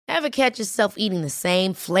Ever catch yourself eating the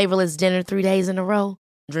same flavorless dinner 3 days in a row?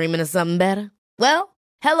 Dreaming of something better? Well,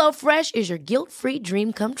 HelloFresh is your guilt-free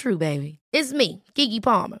dream come true, baby. It's me, Keke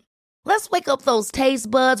Palmer. Let's wake up those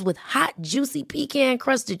taste buds with hot, juicy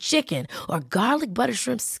pecan-crusted chicken or garlic butter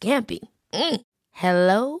shrimp scampi.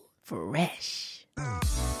 Hello Fresh.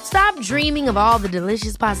 Stop dreaming of all the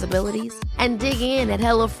delicious possibilities and dig in at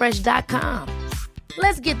HelloFresh.com.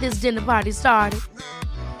 Let's get this dinner party started.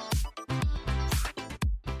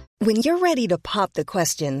 When you're ready to pop the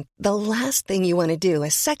question, the last thing you want to do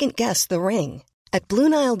is second-guess the ring. At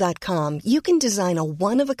BlueNile.com, you can design a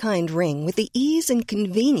one-of-a-kind ring with the ease and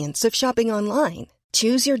convenience of shopping online.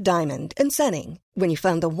 Choose your diamond and setting. When you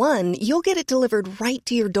find the one, you'll get it delivered right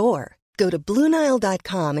to your door. Go to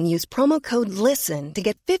BlueNile.com and use promo code LISTEN to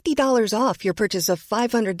get $50 off your purchase of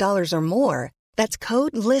 $500 or more. That's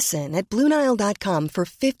code LISTEN at BlueNile.com for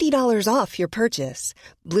 $50 off your purchase.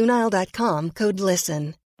 BlueNile.com, code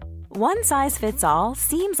LISTEN. One size fits all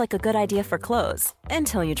seems like a good idea for clothes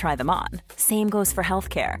until you try them on. Same goes for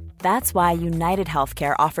healthcare. That's why United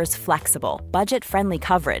Healthcare offers flexible, budget-friendly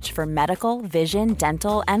coverage for medical, vision,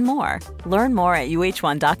 dental, and more. Learn more at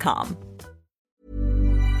UH1.com.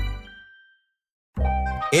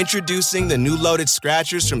 Introducing the new Loaded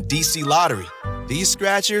Scratchers from DC Lottery. These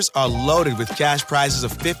scratchers are loaded with cash prizes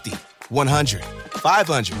of $50, $100,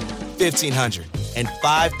 $500, $1,500, and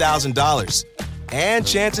 $5,000. And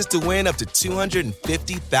chances to win up to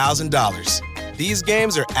 $250,000. These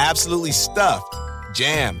games are absolutely stuffed,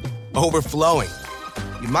 jammed, overflowing.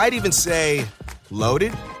 You might even say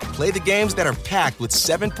loaded. Play the games that are packed with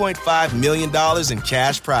 $7.5 million in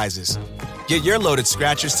cash prizes. Get your Loaded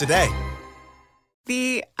Scratchers today.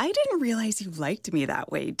 The "I didn't realize you liked me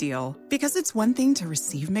that way" deal. Because it's one thing to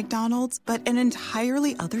receive McDonald's, but an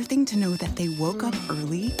entirely other thing to know that they woke up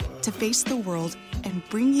early to face the world and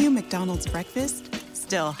bring you McDonald's breakfast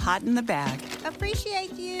still hot in the bag.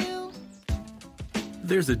 Appreciate you.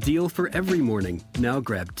 There's a deal for every morning. Now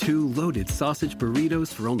grab 2 loaded sausage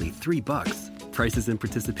burritos for only $3. Prices and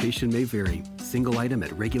participation may vary. Single item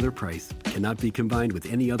at regular price. Cannot be combined with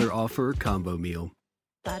any other offer or combo meal.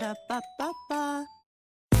 Ba-da-ba-ba-ba.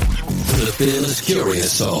 The Fearless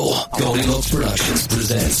Curious Soul. Goldilocks Productions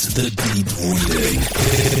presents The Deep Reading.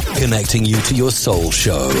 Connecting you to your soul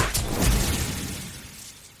show.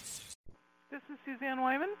 This is Suzanne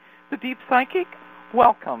Wyman, the Deep Psychic.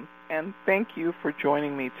 Welcome, and thank you for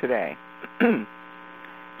joining me today.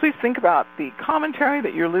 Please think about the commentary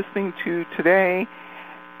that you're listening to today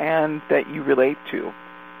and that you relate to.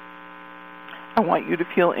 I want you to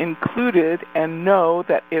feel included and know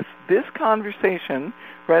that if this conversation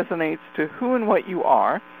resonates to who and what you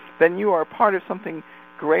are, then you are part of something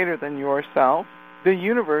greater than yourself. The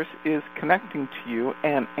universe is connecting to you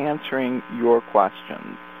and answering your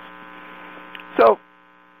questions. So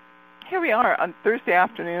here we are on Thursday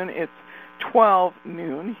afternoon. It's 12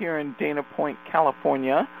 noon here in Dana Point,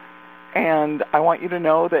 California. And I want you to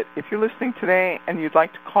know that if you're listening today and you'd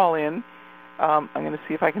like to call in, I'm going to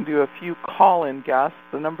see if I can do a few call-in guests.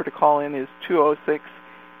 The number to call in is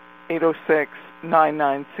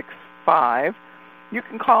 206-806-9965. You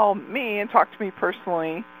can call me and talk to me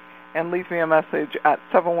personally and leave me a message at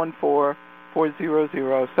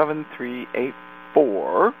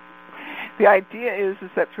 714-400-7384. The idea is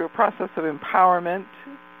that through a process of empowerment,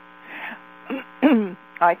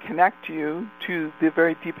 I connect you to the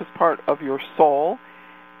very deepest part of your soul.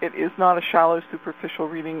 It is not a shallow, superficial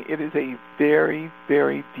reading. It is a very,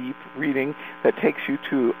 very deep reading that takes you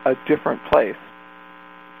to a different place,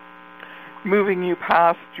 moving you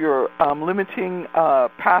past your limiting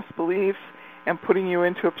past beliefs and putting you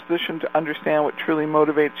into a position to understand what truly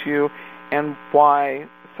motivates you and why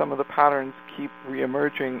some of the patterns keep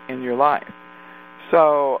reemerging in your life.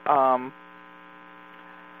 So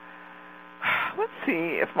let's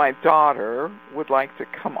see if my daughter would like to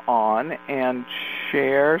come on and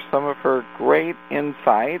share some of her great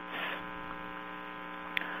insights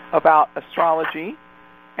about astrology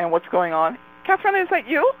and what's going on. Catherine, is that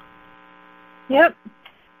you? Yep.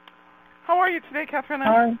 How are you today, Catherine?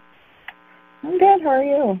 I'm good. How are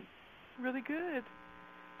you? Really good.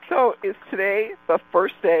 So is today the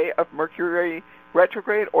first day of Mercury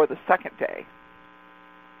retrograde or the second day?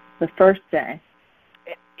 The first day.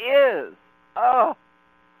 It is. Oh,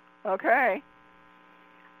 okay.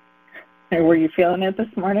 Hey, were you feeling it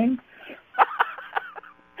this morning?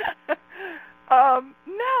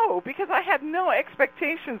 No, because I had no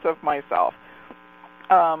expectations of myself.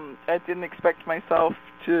 I didn't expect myself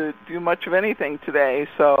to do much of anything today,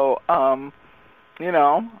 so,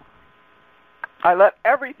 I let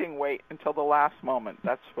everything wait until the last moment.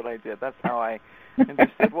 That's what I did. That's how I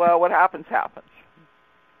understood, well, what happens, happens.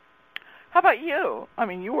 How about you? I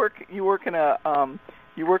mean, you work in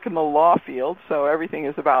the law field, so everything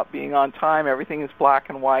is about being on time. Everything is black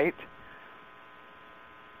and white.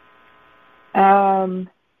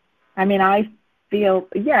 I mean, I feel,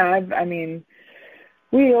 we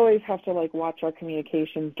always have to watch our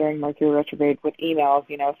communications during Mercury retrograde with emails.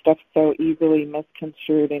 Stuff's so easily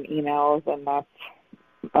misconstrued in emails, and that's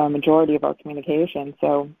a majority of our communication.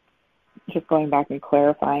 So just going back and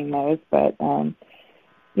clarifying those. But,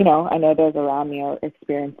 I know those around me are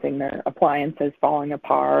experiencing their appliances falling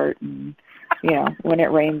apart, and, when it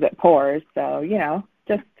rains, it pours. So,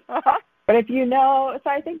 just, but if so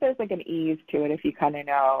I think there's an ease to it if you kind of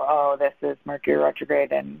know, oh, this is Mercury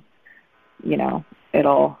retrograde and,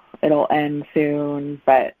 it'll end soon.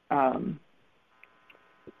 But,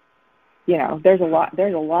 there's a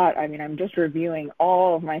lot. I mean, I'm just reviewing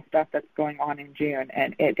all of my stuff that's going on in June,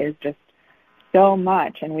 and it is just so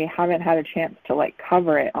much, and we haven't had a chance to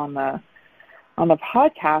cover it on the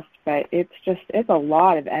podcast, but it's a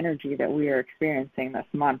lot of energy that we are experiencing this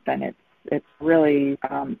month, and it's really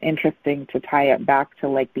interesting to tie it back to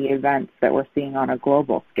the events that we're seeing on a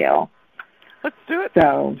global scale. Let's do it.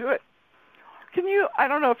 So do it. Can you? I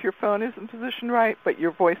don't know if your phone isn't positioned right, but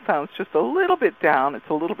your voice sounds just a little bit down. It's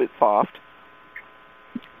a little bit soft.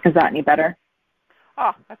 Is that any better?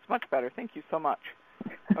 Ah, that's much better. Thank you so much.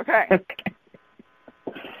 Okay. Okay.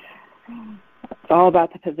 It's all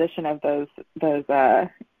about the position of those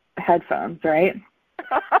headphones, right?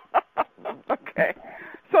 Okay.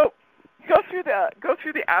 So go through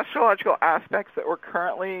the astrological aspects that we're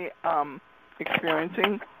currently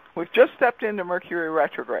experiencing. We've just stepped into Mercury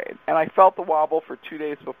retrograde, and I felt the wobble for 2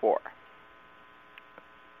 days before.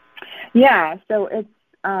 Yeah. So it's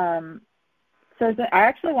I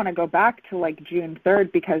actually want to go back to June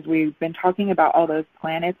 3rd because we've been talking about all those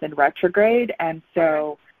planets in retrograde, and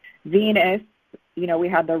so Venus, we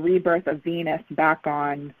had the rebirth of Venus back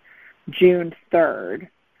on June 3rd.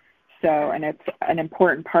 So, and it's an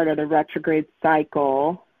important part of the retrograde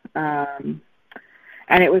cycle. And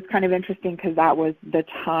it was kind of interesting because that was the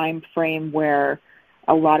time frame where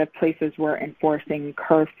a lot of places were enforcing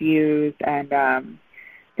curfews and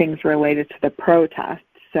things related to the protests.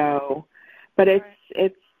 So, but it's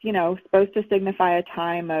supposed to signify a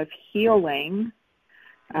time of healing.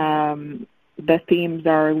 The themes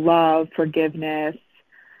are love, forgiveness,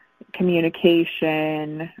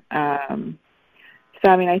 communication. So,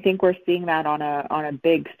 I mean, I think we're seeing that on a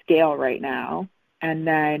big scale right now. And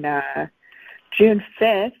then June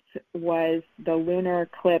 5th was the lunar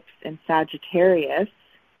eclipse in Sagittarius.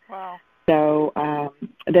 Wow. So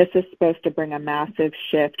this is supposed to bring a massive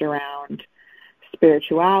shift around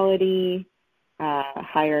spirituality,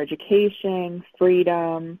 higher education,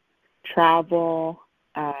 freedom, travel,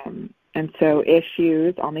 and so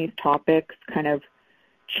issues on these topics kind of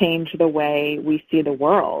change the way we see the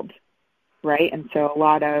world, right? And so a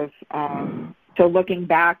lot of, so looking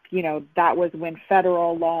back, that was when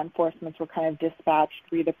federal law enforcement were kind of dispatched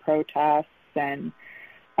through the protests. And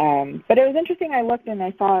but it was interesting. I looked and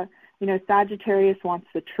I saw, Sagittarius wants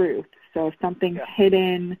the truth. So if something's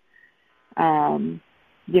hidden,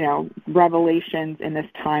 revelations in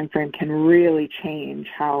this time frame can really change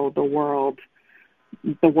how the world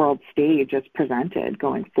stage is presented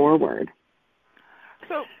going forward.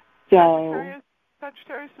 So Sagittarius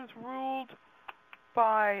is ruled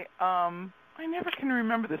by, I never can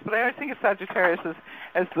remember this, but I always think of Sagittarius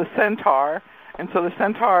as the centaur. And so the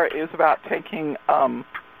centaur is about taking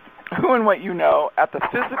who and what you know at the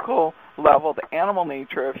physical level, the animal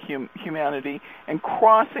nature of humanity, and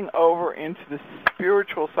crossing over into the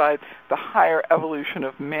spiritual side, the higher evolution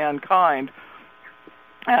of mankind.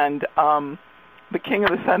 And the king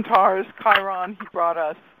of the centaurs, Chiron, he brought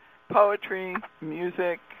us poetry,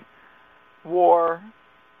 music, war,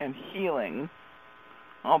 and healing.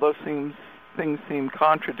 All those things seem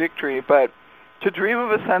contradictory, but to dream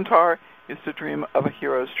of a centaur is to dream of a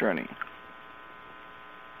hero's journey.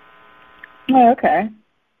 Oh, okay.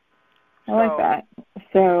 I like that.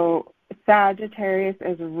 So Sagittarius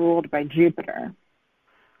is ruled by Jupiter.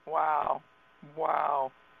 Wow.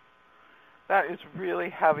 That is really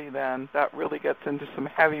heavy then. That really gets into some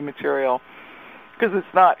heavy material because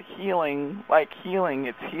it's not healing like healing.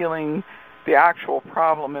 It's healing the actual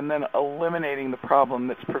problem and then eliminating the problem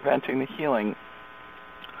that's preventing the healing.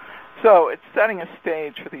 So it's setting a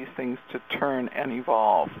stage for these things to turn and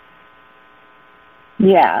evolve.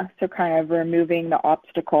 Yeah, so kind of removing the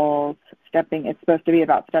obstacles, it's supposed to be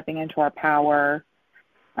about stepping into our power.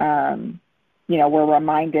 We're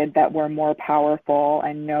reminded that we're more powerful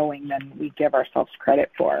and knowing than we give ourselves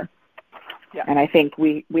credit for. Yeah. And I think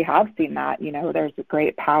we have seen that. There's a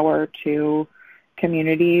great power to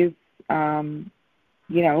communities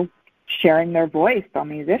sharing their voice on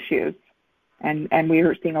these issues. And we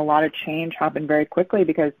are seeing a lot of change happen very quickly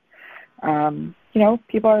because,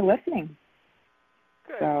 people are listening.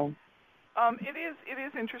 Good. So, it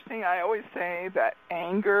is interesting. I always say that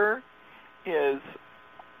anger is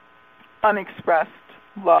unexpressed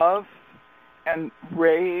love, and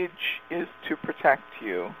rage is to protect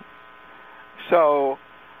you. So,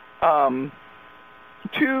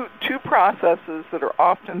 two processes that are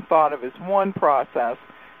often thought of as one process,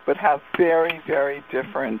 but have very, very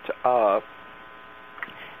different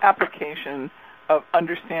application of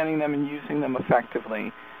understanding them and using them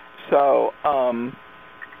effectively. So, so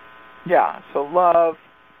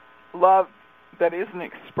love that isn't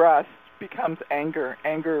expressed becomes anger,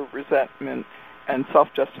 resentment, and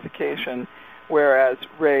self-justification, whereas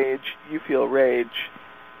rage, you feel rage.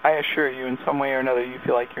 I assure you, in some way or another, you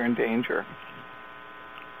feel like you're in danger.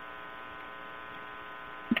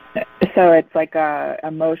 So it's like a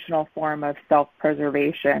emotional form of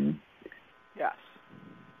self-preservation. Yes.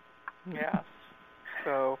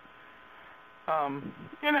 So,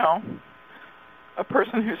 a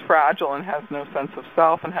person who's fragile and has no sense of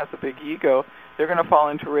self and has a big ego, they're going to fall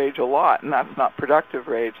into rage a lot, and that's not productive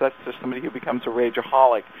rage. That's just somebody who becomes a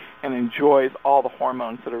rageaholic and enjoys all the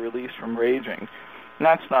hormones that are released from raging. And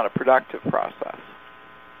that's not a productive process.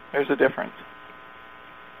 There's a difference.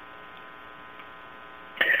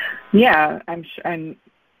 Yeah, I'm sure, and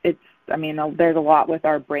there's a lot with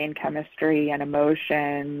our brain chemistry and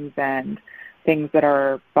emotions and things that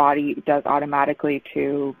our body does automatically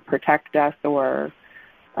to protect us or,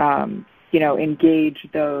 engage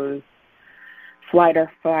those flight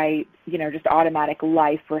or fight, just automatic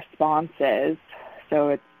life responses. So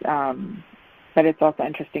it's, but it's also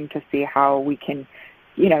interesting to see how we can,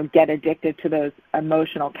 get addicted to those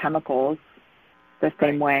emotional chemicals the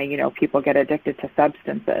same way, people get addicted to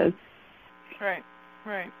substances. Right.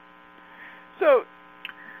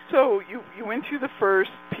 So you went through the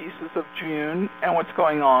first pieces of June and what's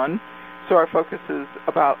going on. So our focus is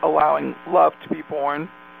about allowing love to be born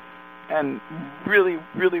and really,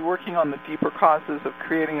 really working on the deeper causes of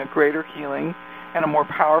creating a greater healing and a more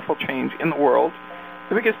powerful change in the world.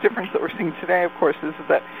 The biggest difference that we're seeing today, of course, is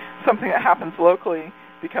that something that happens locally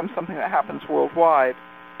becomes something that happens worldwide.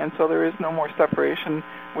 And so there is no more separation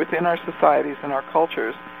within our societies and our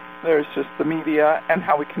cultures. There's just the media and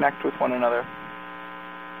how we connect with one another.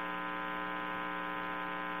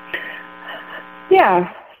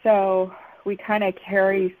 Yeah, so we kind of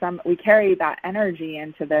carry that energy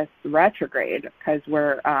into this retrograde because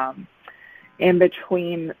we're in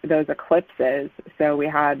between those eclipses. So we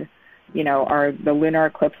had, the lunar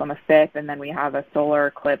eclipse on the 5th, and then we have a solar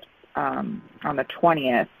eclipse on the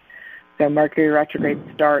 20th. So Mercury retrograde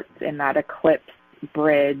starts in that eclipse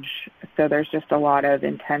bridge, so there's just a lot of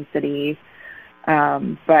intensity.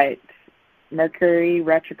 But Mercury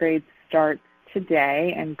retrograde starts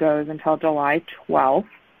today and goes until July 12th. Wow.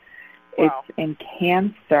 It's in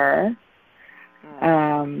Cancer.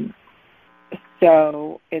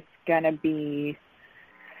 So it's going to be,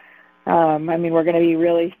 we're going to be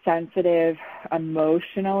really sensitive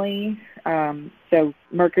emotionally. So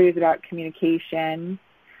Mercury is about communication,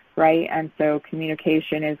 right? And so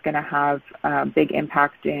communication is going to have a big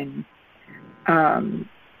impact in,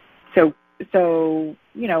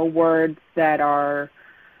 words that are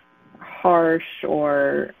harsh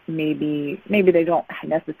or maybe they don't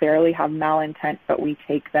necessarily have malintent, but we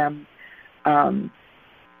take them,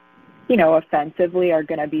 offensively are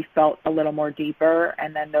going to be felt a little more deeper.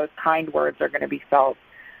 And then those kind words are going to be felt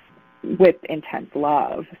with intense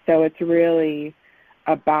love. So it's really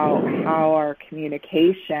about how our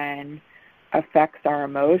communication affects our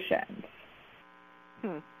emotions.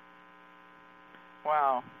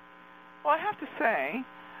 Wow. Well, I have to say,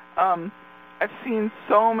 I've seen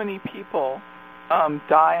so many people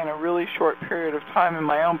die in a really short period of time in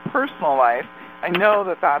my own personal life. I know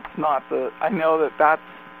that that's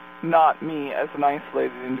not me as an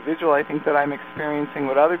isolated individual. I think that I'm experiencing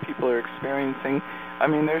what other people are experiencing. I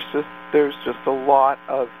mean, there's just a lot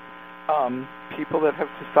of people that have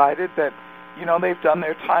decided that, they've done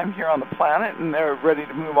their time here on the planet and they're ready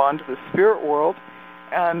to move on to the spirit world.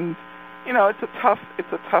 And, it's a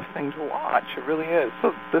tough thing to watch. It really is.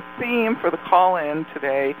 So the theme for the call-in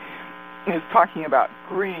today is talking about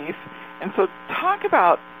grief. And so talk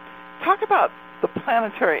about the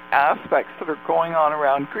planetary aspects that are going on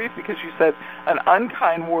around grief, because you said an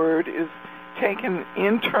unkind word is taken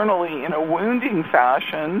internally in a wounding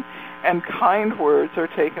fashion, and kind words are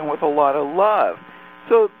taken with a lot of love.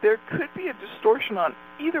 So there could be a distortion on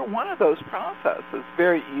either one of those processes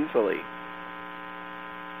very easily.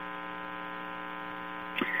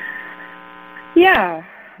 Yeah.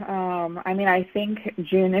 I mean, I think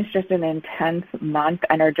June is just an intense month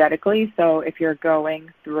energetically. So if you're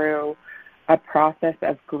going through a process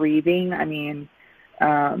of grieving, I mean,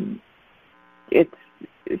 it's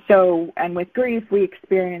so, and with grief, we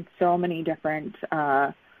experience so many different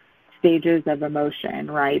stages of emotion,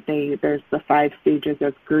 right? There's the 5 stages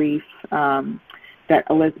of grief that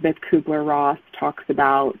Elizabeth Kubler-Ross talks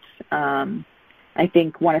about. I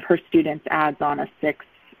think one of her students adds on a sixth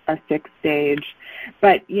stage,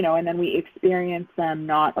 but and then we experience them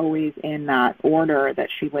not always in that order that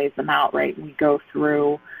she lays them out, right? We go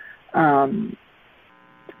through all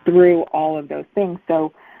of those things.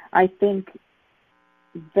 So I think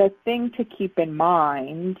the thing to keep in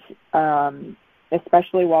mind,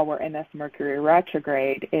 especially while we're in this Mercury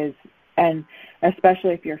retrograde, is, and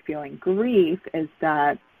especially if you're feeling grief, is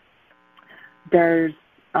that there's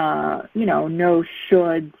no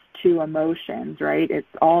shoulds to emotions, right? It's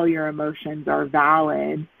all your emotions are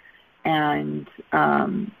valid, and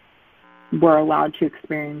we're allowed to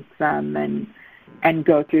experience them and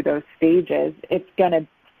go through those stages. It's going to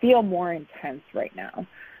feel more intense right now.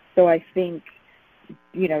 So I think,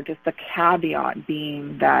 just the caveat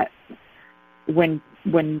being that when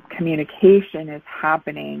communication is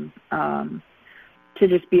happening, to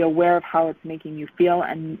just be aware of how it's making you feel,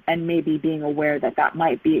 and maybe being aware that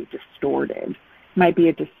might be a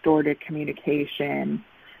distorted communication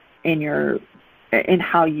in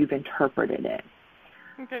how you've interpreted it.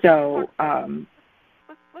 Okay, so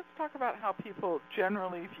let's talk about how people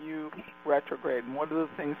generally view retrograde, and what are the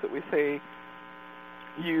things that we say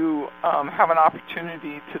you have an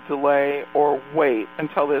opportunity to delay or wait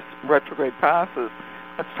until this retrograde passes.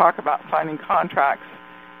 Let's talk about signing contracts,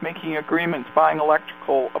 making agreements, buying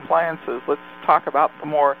electrical appliances. Let's talk about the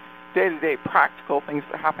more day-to-day practical things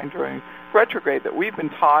that happen during retrograde that we've been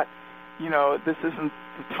taught, this isn't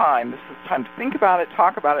the time. This is time to think about it,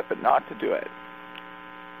 talk about it, but not to do it.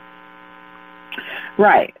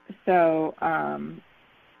 Right. So,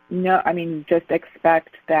 just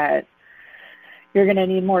expect that you're going to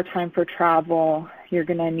need more time for travel. You're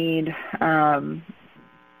going to need,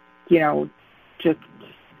 just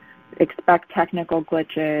expect technical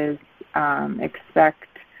glitches, expect,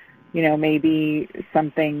 maybe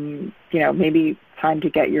something, maybe time to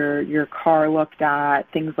get your car looked at,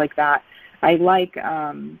 things like that. I like,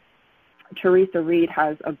 Teresa Reed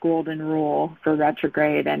has a golden rule for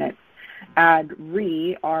retrograde, and it's add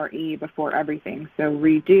R-E before everything. So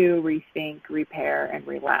redo, rethink, repair, and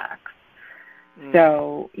relax.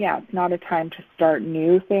 So, it's not a time to start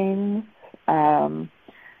new things.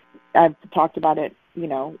 I've talked about it,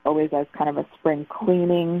 always as kind of a spring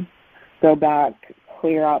cleaning. Go back,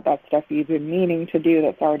 clear out that stuff you've been meaning to do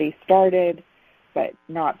that's already started, but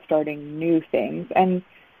not starting new things. And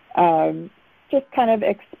just kind of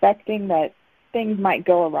expecting that things might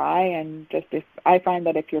go awry. And I find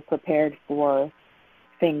that if you're prepared for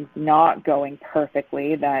things not going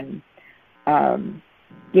perfectly, then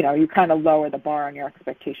you kind of lower the bar on your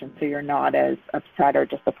expectations, so you're not as upset or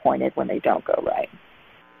disappointed when they don't go right.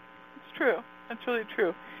 It's true. That's really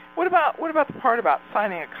true. What about the part about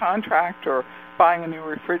signing a contract or buying a new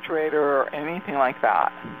refrigerator or anything like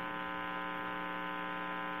that?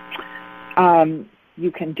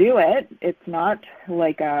 You can do it. It's not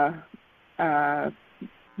like a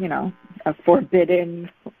forbidden.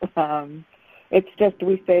 It's just,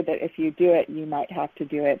 we say that if you do it, you might have to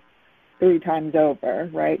do it 3 times over,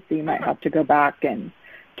 right? So you might have to go back and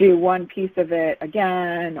do one piece of it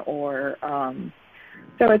again, or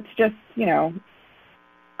so it's just,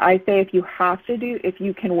 I say if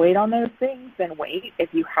you can wait on those things, then wait.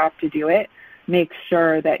 If you have to do it, make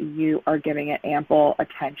sure that you are giving it ample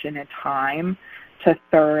attention and time to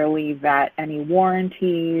thoroughly vet any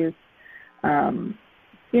warranties.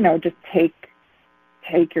 Just take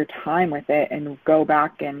your time with it and go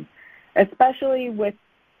back, and especially with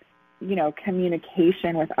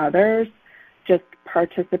communication with others, just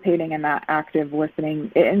participating in that active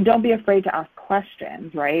listening, and don't be afraid to ask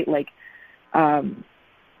questions, right? Like,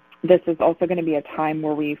 this is also going to be a time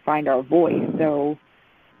where we find our voice. So,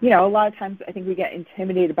 a lot of times I think we get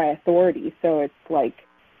intimidated by authority. So it's like,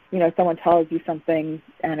 someone tells you something,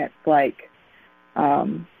 and it's like,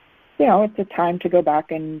 it's a time to go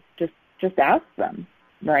back and just ask them,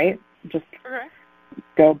 right? Just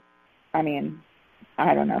go.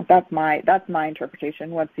 I don't know. That's my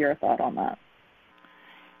interpretation. What's your thought on that?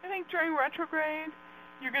 I think during retrograde,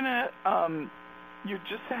 you're gonna you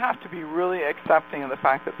just have to be really accepting of the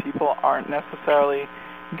fact that people aren't necessarily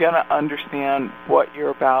gonna understand what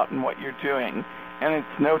you're about and what you're doing, and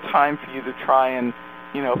it's no time for you to try and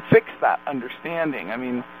fix that understanding.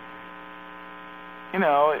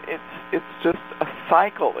 it's just a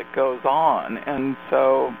cycle that goes on. And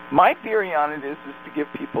so my theory on it is to give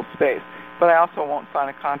people space. But I also won't sign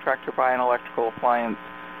a contract or buy an electrical appliance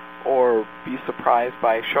or be surprised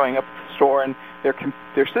by showing up at the store and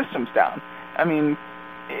their system's down. I mean,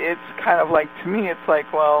 it's kind of like, to me, it's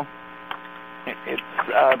like, well, it's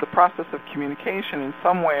the process of communication in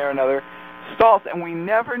some way or another stalls, and we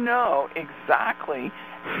never know exactly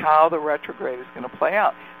how the retrograde is going to play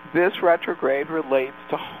out. This retrograde relates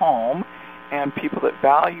to home, and people that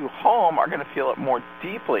value home are going to feel it more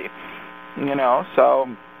deeply, so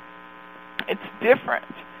it's different.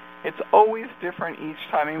 It's always different each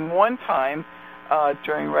time. I mean, one time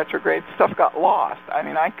during retrograde, stuff got lost. I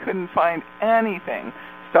mean, I couldn't find anything.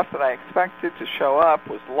 Stuff that I expected to show up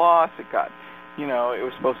was lost. It got, it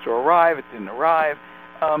was supposed to arrive. It didn't arrive.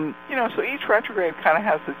 So each retrograde kind of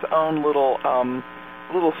has its own little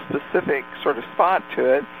specific sort of spot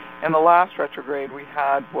to it. And the last retrograde we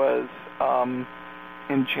had was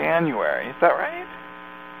in January. Is that right?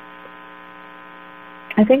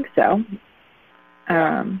 I think so.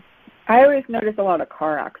 I always notice a lot of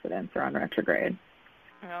car accidents around retrograde.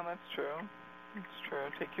 Yeah, that's true. It's true.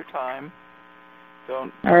 Take your time.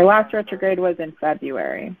 Our last retrograde was in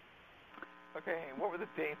February. Okay, what were the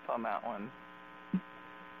dates on that one?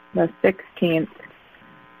 The 16th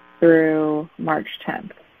through March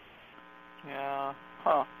 10th. Yeah,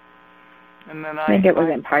 huh. And then I think it was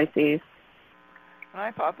in Pisces. And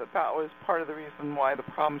I thought that was part of the reason why the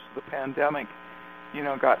problems with the pandemic,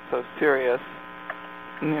 got so serious,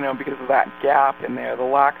 because of that gap in there, the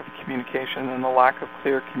lack of communication and the lack of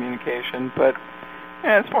clear communication. But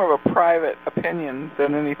it's more of a private opinion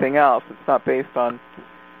than anything else. It's not based on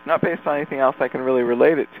anything else I can really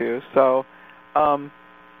relate it to. So,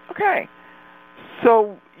 okay.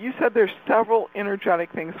 So you said there's several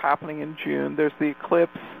energetic things happening in June. There's the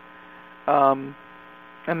eclipse, and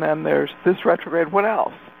then there's this retrograde. What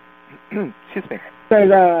else? Excuse me.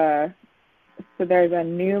 So there's a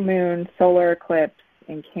new moon solar eclipse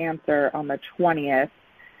in Cancer on the 20th,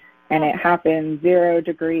 and it happens 0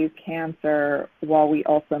 degrees Cancer while we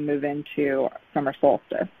also move into summer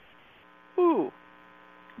solstice. Ooh,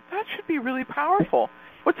 that should be really powerful.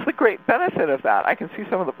 What's the great benefit of that? I can see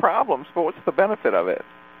some of the problems, but what's the benefit of it?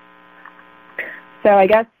 So I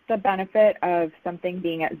guess the benefit of something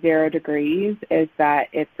being at 0 degrees is that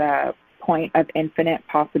it's a point of infinite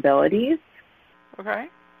possibilities. Okay.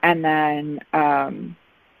 And then, and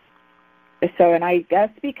I guess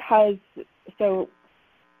because,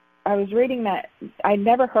 I was reading that, I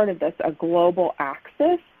never heard of this, a global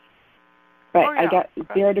axis, but I guess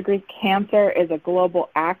 0 degrees Cancer is a global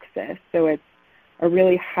axis, so it's a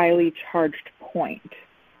really highly charged point.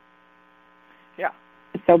 Yeah.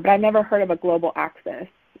 So, but I've never heard of a global axis.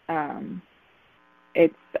 I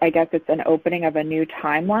guess it's an opening of a new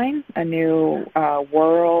timeline, a new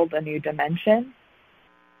world, a new dimension.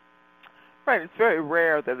 Right, it's very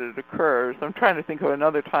rare that it occurs. I'm trying to think of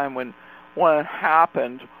another time when one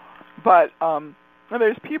happened, but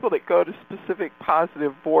there's people that go to specific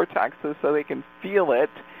positive vortexes so they can feel it,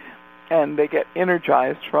 and they get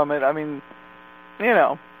energized from it. I mean,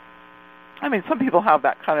 some people have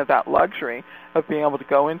that luxury of being able to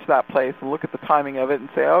go into that place and look at the timing of it and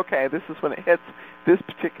say, okay, this is when it hits this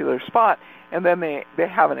particular spot, and then they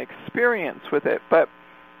have an experience with it. But,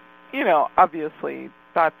 obviously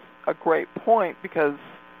that's a great point, because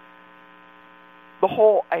the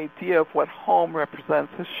whole idea of what home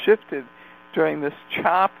represents has shifted during this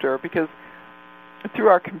chapter, because through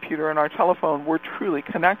our computer and our telephone, we're truly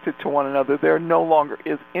connected to one another. There no longer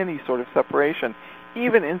is any sort of separation.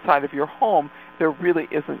 Even inside of your home, there really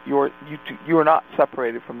isn't. You are not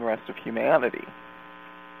separated from the rest of humanity.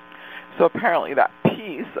 So apparently that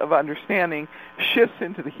piece of understanding shifts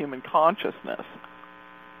into the human consciousness.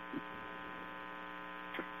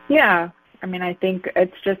 Yeah. I mean, I think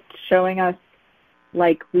it's just showing us,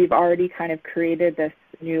 like, we've already kind of created this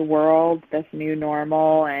new world, this new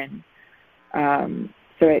normal, and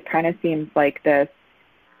so it kind of seems like this,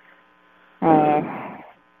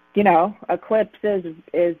 eclipse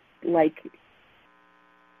is like,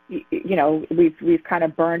 we've kind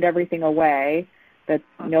of burned everything away that's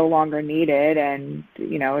no longer needed, and,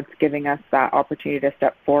 it's giving us that opportunity to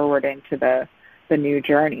step forward into the new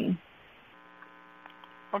journey.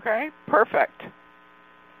 Okay, perfect.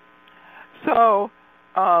 So,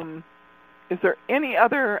 is there any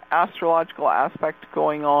other astrological aspect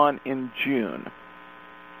going on in June?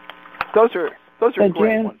 Those are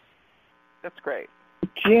great ones. That's great.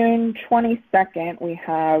 June 22nd, we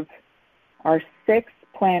have our 6th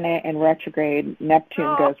planet in retrograde.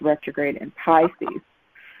 Neptune goes retrograde in Pisces.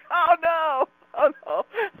 Oh no!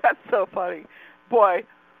 That's so funny. boy,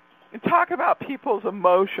 talk about people's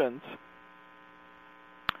emotions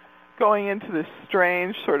going into this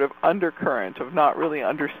strange sort of undercurrent of not really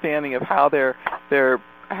understanding of how their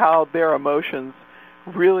emotions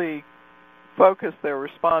really focus their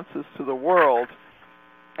responses to the world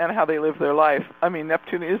and how they live their life. I mean,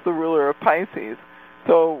 Neptune is the ruler of Pisces,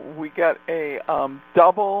 so we get a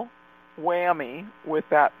double whammy with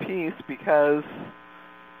that piece because,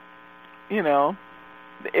 you know,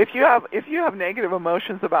 if you have negative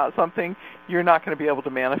emotions about something, you're not going to be able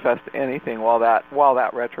to manifest anything while that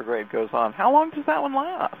retrograde goes on. How long does that one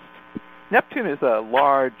last? Neptune is a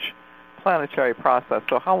large planetary process,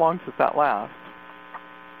 so how long does that last?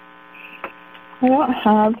 I don't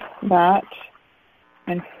have that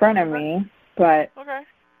in front of me, but okay.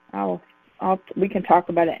 We can talk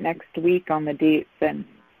about it next week on the dates and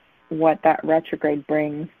what that retrograde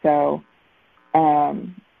brings. So, but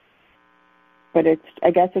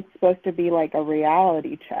I guess it's supposed to be like a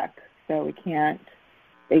reality check, so we can't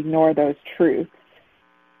ignore those truths.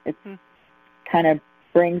 It kind of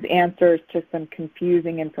brings answers to some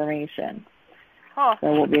confusing information. Huh.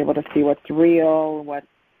 So we'll be able to see what's real, what's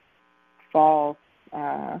false.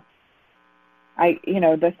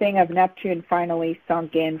 The thing of Neptune finally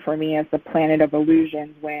sunk in for me as the planet of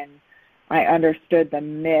illusions when I understood the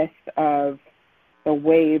myth of the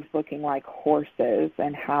waves looking like horses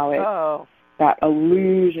and how it's that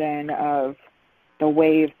illusion of the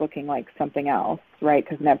waves looking like something else, right?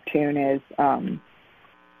 Because Neptune is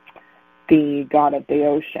the god of the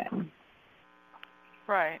ocean.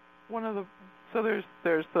 Right. So there's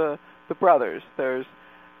the brothers. There's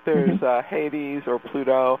Hades or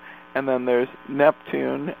Pluto, and then there's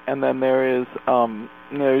Neptune, and then there's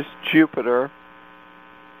Jupiter.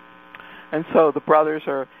 And so the brothers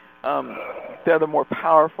are they're the more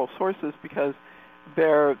powerful sources because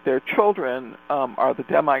their children are the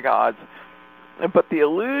demigods. But the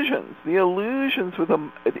illusions with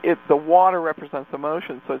them, the water represents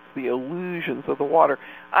emotion, so it's the illusions of the water.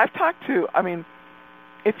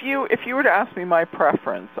 If you were to ask me my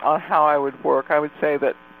preference on how I would work, I would say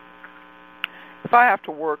that if I have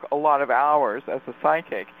to work a lot of hours as a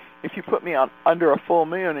psychic, if you put me under a full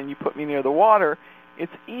moon and you put me near the water,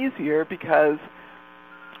 it's easier because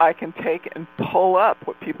I can take and pull up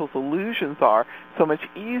what people's illusions are so much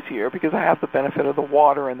easier because I have the benefit of the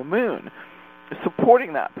water and the moon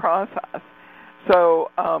supporting that process. So,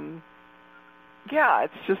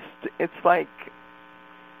 it's like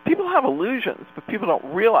people have illusions, but people don't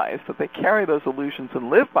realize that they carry those illusions and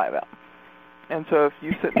live by them. And so if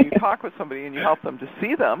you sit and you talk with somebody and you help them to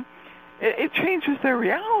see them, it changes their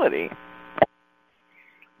reality.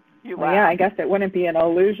 Yeah, I guess it wouldn't be an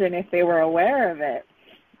illusion if they were aware of it.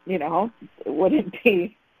 It wouldn't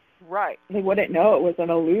be. Right. They wouldn't know it was an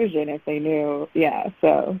illusion if they knew. Yeah,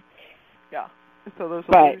 so. Yeah, so those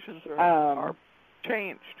illusions are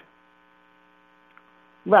changed.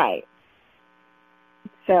 Right.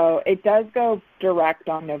 So it does go direct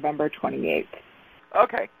on November 28th.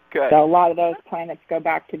 Okay, good. So a lot of those planets go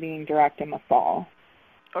back to being direct in the fall.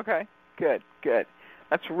 Okay, good.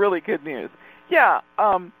 That's really good news. Yeah,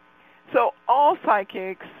 so all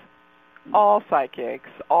psychics, all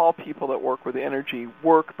people that work with energy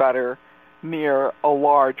work better near a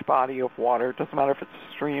large body of water. It doesn't matter if it's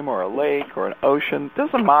a stream or a lake or an ocean. It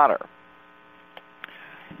doesn't matter.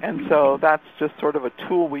 And so that's just sort of a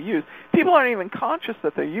tool we use. People aren't even conscious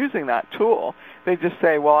that they're using that tool. They just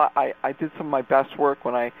say, well, I did some of my best work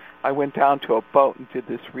when I went down to a boat and did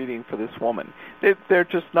this reading for this woman. They're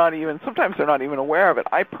just not even, sometimes they're not even aware of it.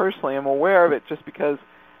 I personally am aware of it just because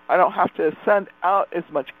I don't have to send out as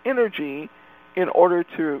much energy in order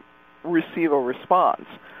to receive a response.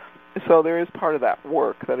 So there is part of that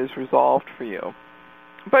work that is resolved for you.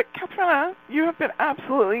 But Katrina, you have been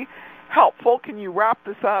absolutely helpful. Can you wrap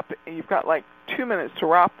this up? You've got like 2 minutes to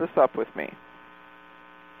wrap this up with me.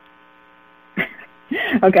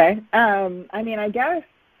 Okay. I guess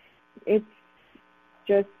it's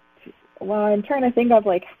just, I'm trying to think of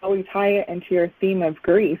like how we tie it into your theme of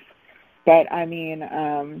grief. But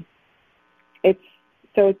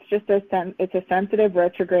it's just a sensitive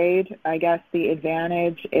retrograde. I guess the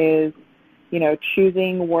advantage is,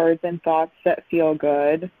 choosing words and thoughts that feel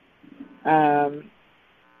good.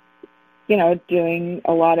 Doing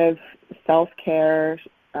a lot of self-care,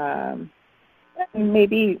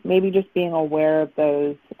 maybe just being aware of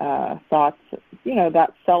those thoughts,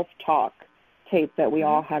 that self-talk tape that we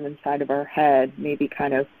all have inside of our head, maybe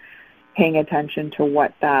kind of paying attention to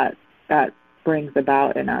what that brings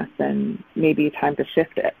about in us and maybe time to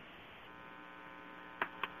shift it.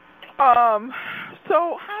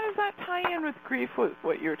 So how does that tie in with grief,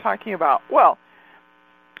 what you're talking about? Well,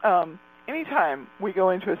 anytime we go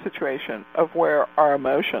into a situation of where our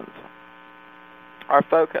emotions are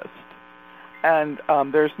focused and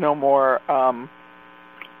there's no more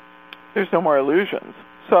illusions.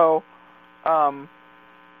 So,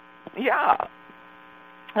 yeah,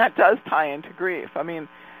 that does tie into grief. I mean,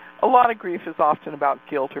 a lot of grief is often about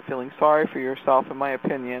guilt or feeling sorry for yourself, in my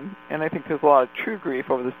opinion, and I think there's a lot of true grief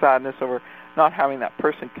over the sadness over not having that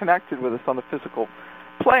person connected with us on the physical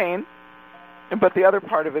plane. But the other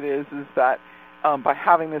part of it is that by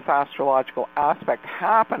having this astrological aspect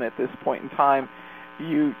happen at this point in time,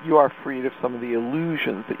 you are freed of some of the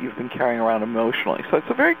illusions that you've been carrying around emotionally. So it's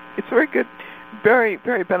a very good, very,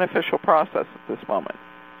 very beneficial process at this moment.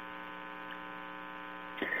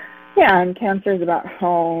 Yeah, and Cancer is about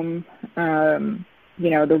home.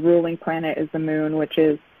 The ruling planet is the moon, which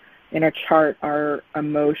is in a chart our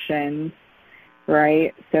emotions,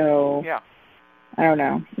 right? So yeah. I don't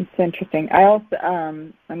know. It's interesting. I also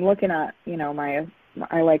I'm looking at I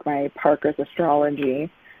like my Parker's astrology,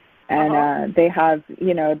 and they have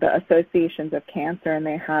the associations of Cancer, and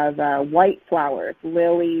they have white flowers,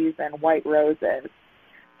 lilies, and white roses.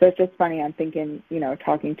 So it's just funny. I'm thinking,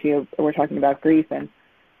 talking to you, we're talking about grief, and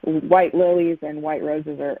white lilies and white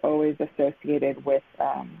roses are always associated with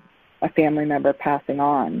a family member passing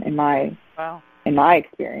on. In my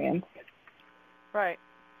experience. Right,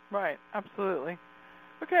 absolutely.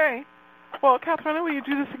 Okay. Well, Catherine, will you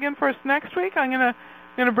do this again for us next week? I'm gonna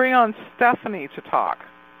bring on Stephanie to talk.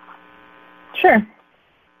 Sure.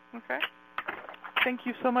 Okay. Thank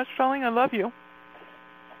you so much, darling. I love you.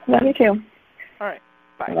 Love you too. All right.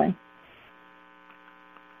 Bye. Bye.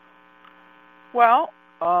 Well,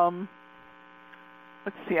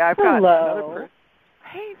 let's see. I've got another person.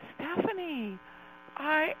 Hey, Stephanie.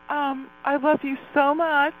 I love you so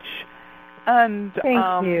much, and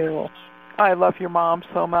thank you. I love your mom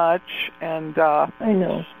so much, and I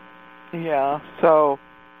know. Yeah. So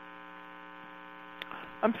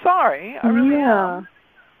I'm sorry. I really am.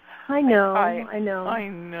 I know. I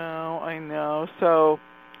know. So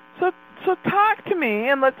talk to me,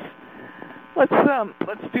 and let's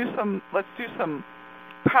do some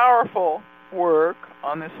powerful work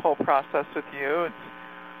on this whole process with you.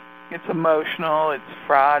 It's emotional. It's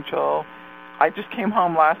fragile. I just came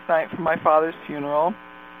home last night from my father's funeral.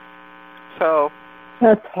 So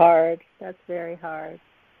that's hard. That's very hard.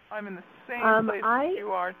 I'm in the same place as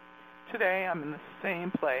you are today. I'm in the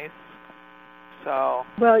same place. So.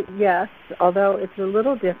 Well, yes, although it's a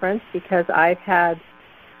little different because I've had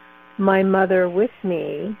my mother with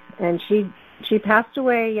me, and she passed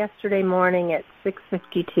away yesterday morning at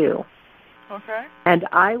 6:52. Okay. And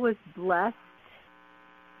I was blessed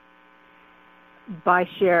by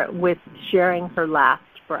sharing her last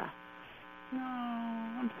breath. No,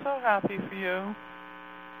 I'm so happy for you.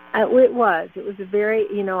 It was a very,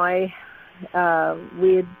 we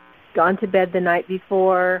had gone to bed the night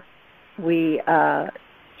before. We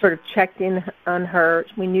sort of checked in on her.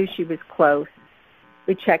 We knew she was close.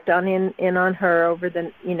 We checked in on her over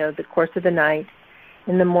the course of the night.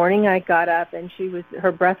 In the morning, I got up and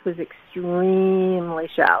her breath was extremely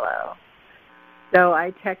shallow. So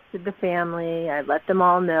I texted the family. I let them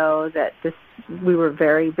all know that we were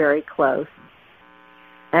very, very close.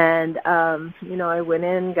 And, I went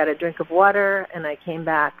in, got a drink of water, and I came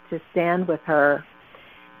back to stand with her.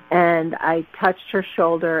 And I touched her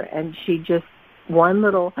shoulder, and she just, one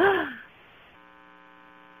little,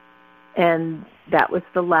 and that was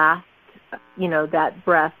the last, that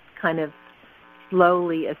breath kind of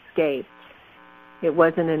slowly escaped. It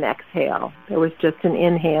wasn't an exhale. It was just an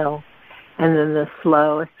inhale, and then the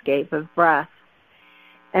slow escape of breath.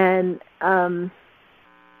 And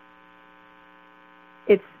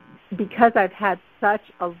it's because I've had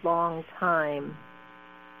such a long time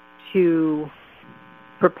to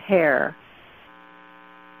prepare.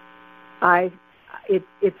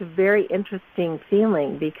 It's a very interesting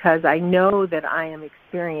feeling because I know that I am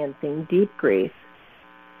experiencing deep grief,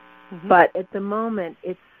 but at the moment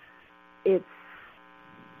it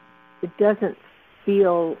doesn't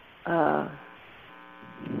feel. I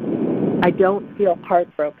don't feel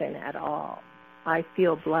heartbroken at all. I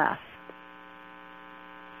feel blessed,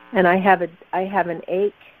 and I have an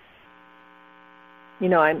ache.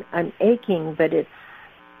 I'm aching, but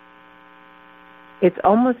it's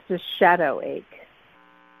almost a shadow ache.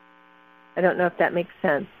 I don't know if that makes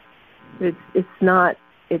sense. It's not.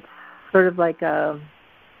 It's sort of like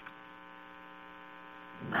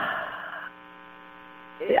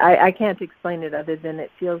I can't explain it other than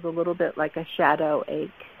it feels a little bit like a shadow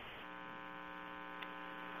ache.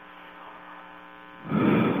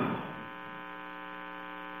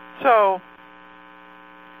 So,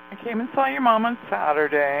 I came and saw your mom on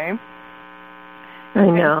Saturday, I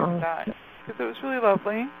know. Because it was really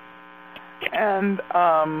lovely. And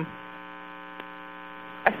I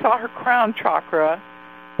saw her crown chakra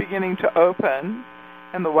beginning to open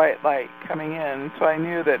and the white light coming in. So I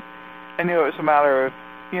knew it was a matter of,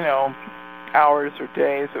 hours or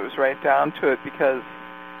days. It was right down to it, because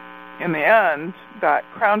in the end, that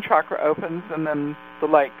crown chakra opens and then the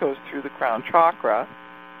light goes through the crown chakra.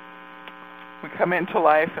 We come into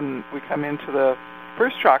life and we come into the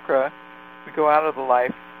first chakra, we go out of the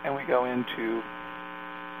life and we go into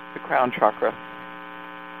the crown chakra.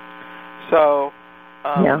 So,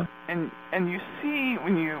 and you see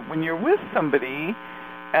when you're with somebody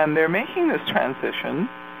and they're making this transition,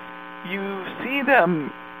 you see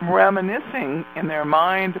them reminiscing in their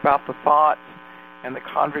mind about the thoughts and the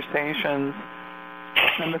conversations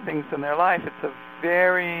and the things in their life. It's a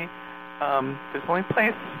very there's only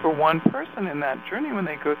place for one person in that journey when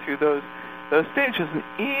they go through those stages, and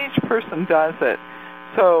each person does it.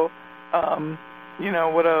 So,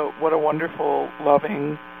 what a wonderful,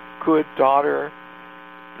 loving, good daughter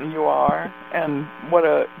you are, and what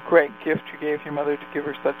a great gift you gave your mother to give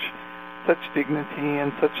her such dignity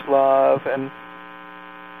and such love and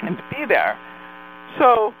to be there.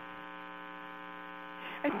 So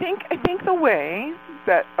I think the way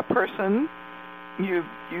that a person you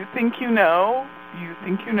think you know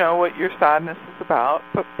what your sadness is about,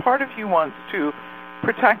 but part of you wants to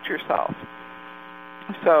protect yourself.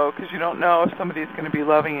 So, because you don't know if somebody's going to be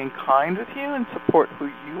loving and kind with you and support who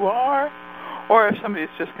you are, or if somebody's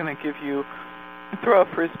just going to throw a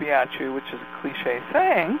frisbee at you, which is a cliche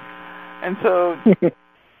saying. And so,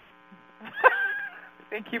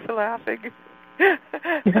 thank you for laughing.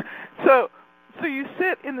 So you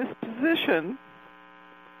sit in this position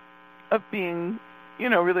of being,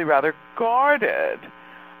 really rather guarded,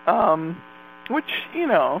 which,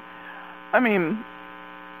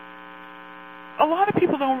 a lot of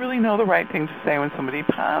people don't really know the right thing to say when somebody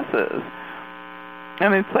passes.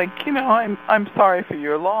 And it's like, I'm sorry for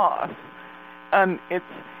your loss. And it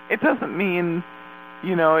doesn't mean,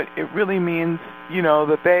 it really means,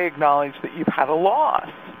 that they acknowledge that you've had a loss.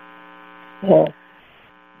 Yeah.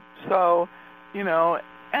 So,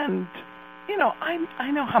 and,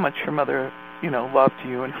 I know how much your mother, loved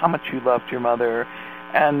you and how much you loved your mother.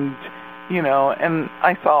 And, and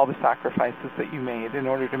I saw all the sacrifices that you made in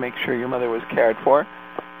order to make sure your mother was cared for.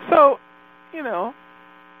 So,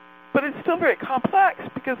 but it's still very complex,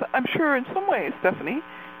 because I'm sure in some ways, Stephanie,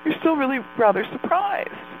 you're still really rather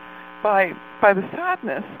surprised by the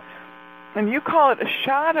sadness. And you call it a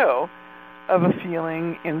shadow of a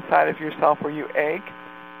feeling inside of yourself where you ache.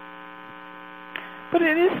 But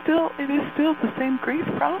it is still the same grief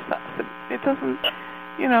process. It doesn't,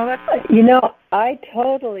 that. I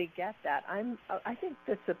totally get that. I think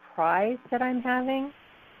the surprise that I'm having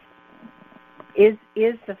is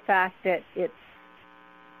the fact that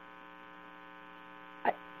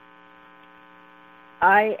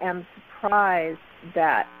I am surprised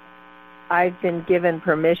that I've been given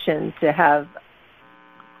permission to have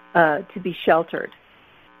to be sheltered.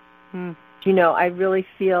 I really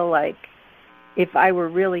feel like if I were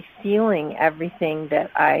really feeling everything that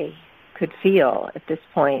I could feel at this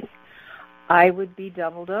point, I would be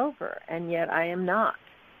doubled over, and yet I am not.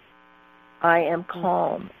 I am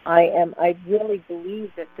calm. I really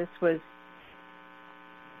believe that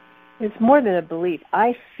it's more than a belief.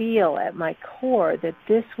 I feel at my core that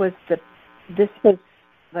this was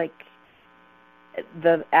like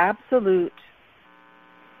the absolute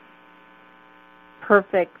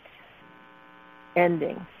perfect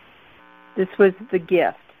ending. This was the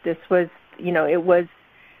gift. This was, it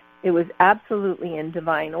was absolutely in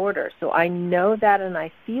divine order. So I know that, and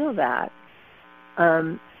I feel that.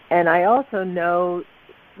 And I also know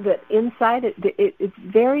that inside it's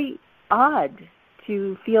very odd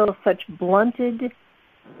to feel such blunted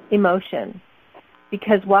emotion,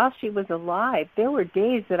 because while she was alive, there were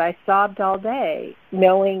days that I sobbed all day,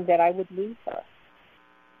 knowing that I would lose her.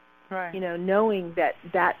 Right. Knowing that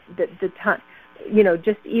the time,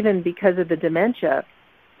 just even because of the dementia,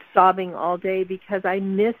 sobbing all day because I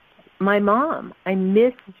missed my mom. I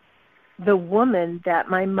missed the woman that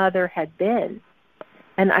my mother had been.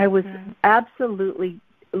 And I was absolutely,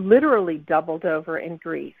 literally doubled over in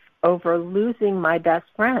grief over losing my best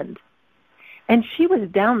friend. And she was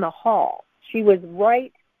down the hall. She was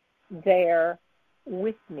right there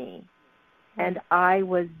with me. And I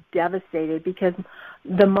was devastated because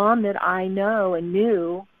the mom that I know and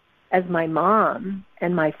knew as my mom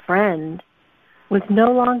and my friend was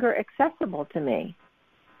no longer accessible to me.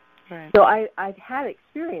 Right. So I've had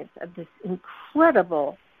experience of this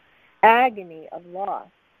incredible agony of loss.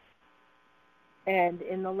 And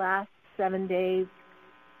in the last 7 days,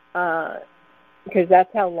 because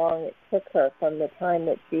that's how long it took her from the time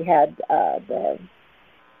that she had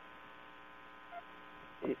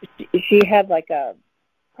she had like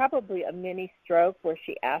probably a mini stroke where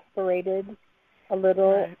she aspirated a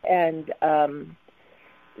little, right. and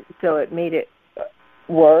so it made it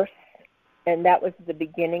worse. And that was the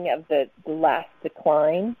beginning of the last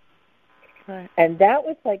decline. Right. And that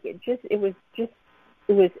was like it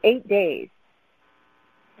was 8 days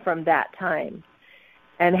from that time,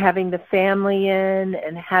 and having the family in,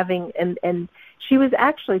 and having and she was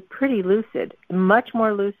actually pretty lucid, much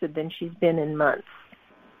more lucid than she's been in months.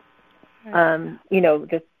 Right.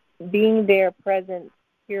 Just being there, present,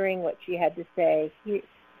 hearing what she had to say,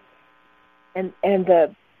 and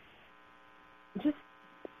the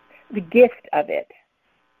gift of it.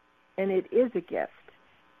 And it is a gift.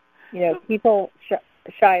 People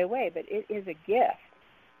shy away, but it is a gift.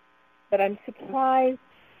 But I'm surprised.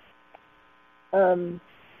 I'm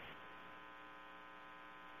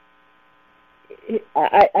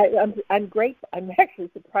grateful. I'm actually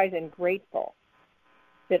surprised and grateful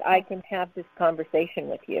that I can have this conversation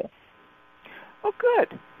with you. Oh,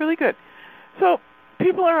 good. Really good. So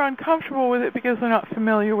people are uncomfortable with it because they're not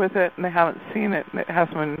familiar with it and they haven't seen it and it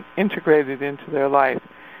hasn't been integrated into their life.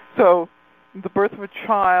 So the birth of a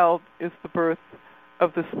child is the birth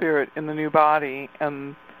of the spirit in the new body,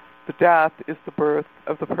 and the death is the birth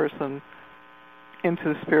of the person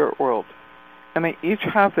into the spirit world. And they each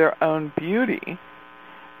have their own beauty.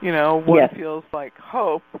 One Yes. feels like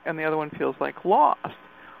hope and the other one feels like loss.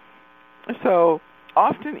 So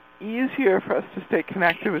often easier for us to stay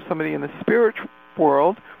connected with somebody in the spirit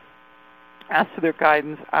world, ask for their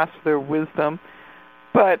guidance, ask for their wisdom.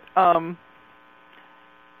 But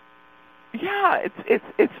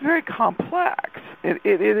it's very complex. It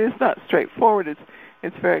is not straightforward.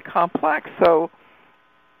 It's very complex. So,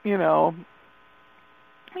 you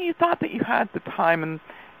thought that you had the time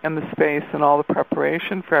and the space and all the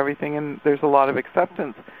preparation for everything, and there's a lot of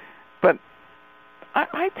acceptance. But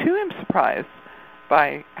I too am surprised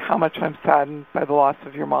by how much I'm saddened by the loss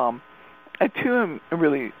of your mom. I too am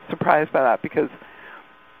really surprised by that, because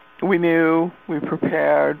we knew, we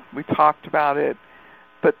prepared, we talked about it,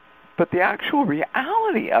 but the actual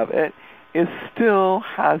reality of it still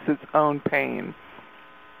has its own pain.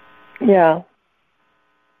 Yeah.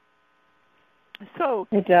 So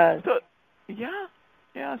it does. So yeah.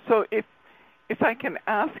 So if I can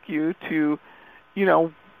ask you to,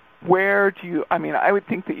 where do you? I mean, I would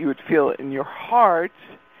think that you would feel it in your heart,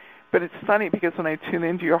 but it's funny because when I tune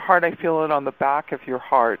into your heart, I feel it on the back of your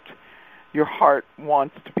heart. Your heart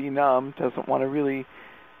wants to be numb, doesn't want to really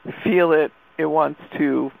feel it. It wants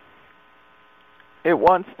to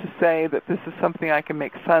say that this is something I can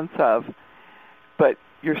make sense of, but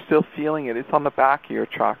you're still feeling it. It's on the back of your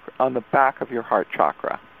chakra, on the back of your heart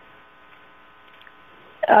chakra.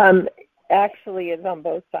 Actually, it's on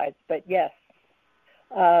both sides, but yes,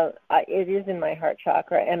 it is in my heart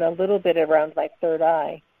chakra and a little bit around my third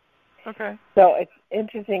eye. Okay. So it's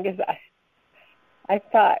interesting because I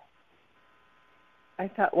thought,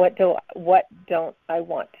 what don't I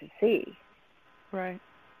want to see? Right.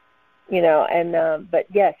 But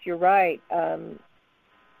yes, you're right.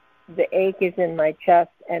 The ache is in my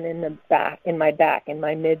chest and in the back, in my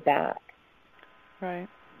mid back. Right.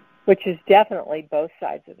 Which is definitely both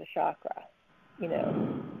sides of the chakra.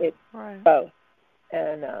 It's right. Both.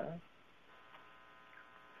 And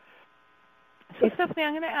so Stephanie,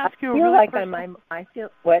 I'm going to ask you I feel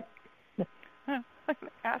what? I'm going to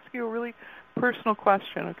ask you a really personal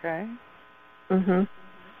question, okay? Mhm.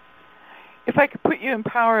 If I could put you in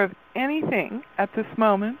power of anything at this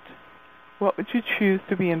moment, what would you choose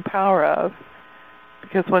to be in power of?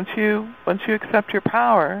 Because once you accept your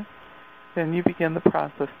power, then you begin the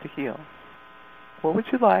process to heal. What would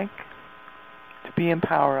you like to be in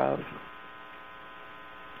power of?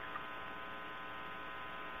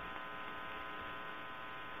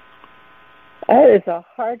 That is a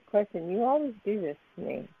hard question. You always do this to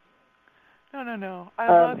me. No. I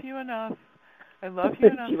love you enough. I love you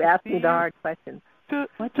enough. You ask me the hard questions.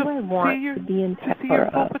 What do I want to be in power of? To see your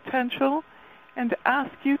full potential and to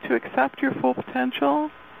ask you to accept your full potential.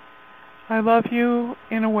 I love you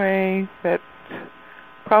in a way that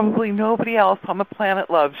probably nobody else on the planet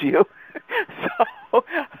loves you.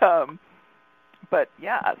 But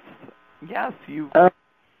yes, you.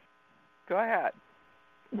 Go ahead.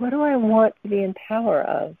 What do I want to be in power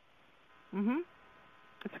of?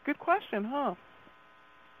 It's a good question, huh?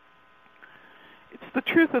 It's the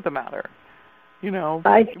truth of the matter,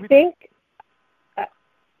 I think.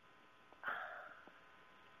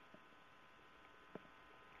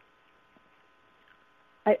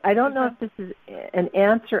 I don't know if this is an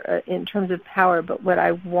answer in terms of power, but what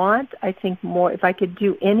I want, I think more, if I could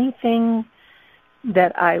do anything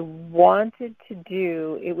that I wanted to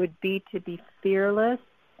do, it would be to be fearless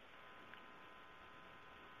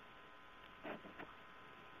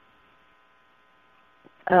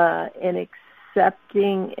and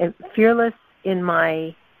accepting, and fearless in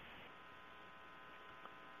my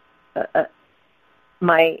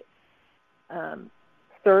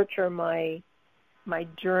search or my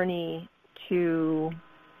journey to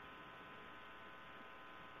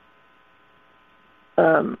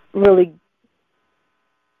really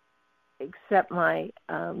accept my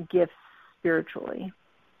gifts spiritually.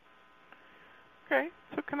 Okay,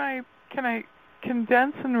 so can I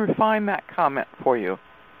condense and refine that comment for you?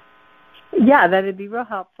 Yeah, that'd be real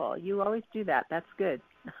helpful. You always do that. That's good.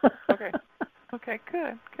 Okay. Okay,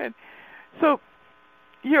 good. So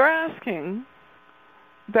you're asking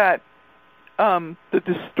that the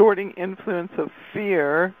distorting influence of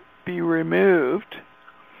fear be removed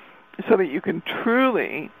so that you can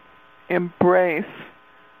truly embrace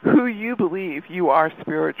who you believe you are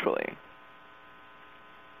spiritually.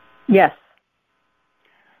 Yes.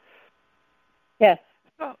 Yes.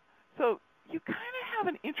 So you kind of have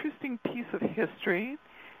an interesting piece of history,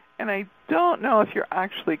 and I don't know if you're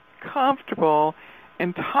actually comfortable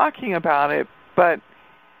in talking about it, but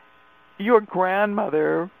your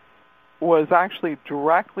grandmother was actually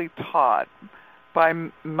directly taught by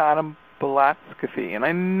Madame Blavatsky, and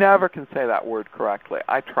I never can say that word correctly.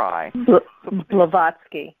 I try.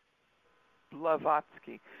 Blavatsky.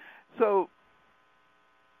 Blavatsky. So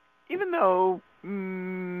even though,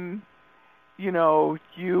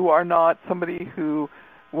 you are not somebody who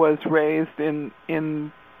was raised in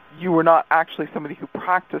you were not actually somebody who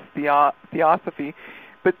practiced theosophy,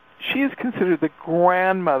 but she is considered the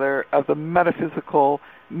grandmother of the metaphysical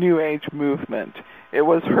New Age movement. It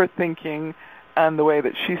was her thinking and the way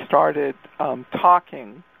that she started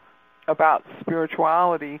talking about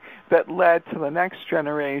spirituality that led to the next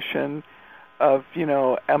generation of,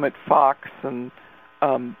 Emmett Fox and,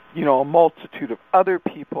 a multitude of other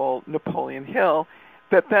people, Napoleon Hill,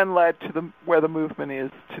 that then led to where the movement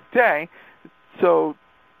is today. So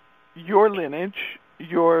your lineage,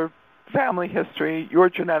 your family history, your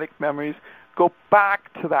genetic memories go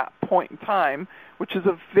back to that point in time, which is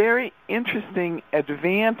a very interesting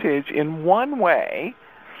advantage in one way,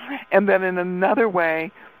 and then in another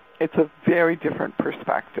way, it's a very different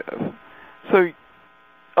perspective. So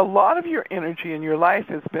a lot of your energy in your life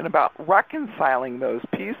has been about reconciling those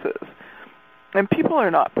pieces. And people are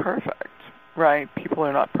not perfect, right? People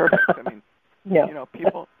are not perfect. I mean, yeah.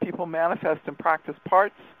 People manifest and practice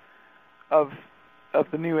parts of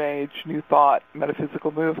the New Age, New Thought,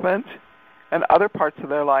 metaphysical movement, and other parts of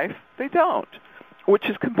their life they don't, which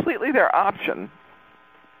is completely their option.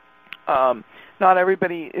 Not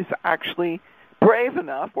everybody is actually brave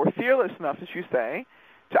enough or fearless enough, as you say,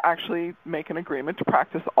 to actually make an agreement to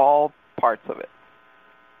practice all parts of it.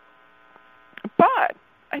 But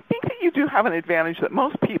I think that you do have an advantage that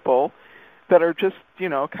most people that are just,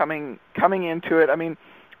 coming into it. I mean,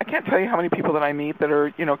 I can't tell you how many people that I meet that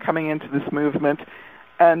are, coming into this movement,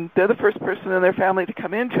 and they're the first person in their family to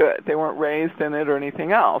come into it. They weren't raised in it or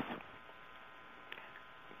anything else.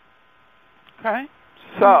 Okay?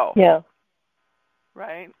 So. Yeah.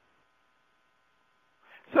 Right?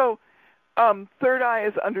 So, third eye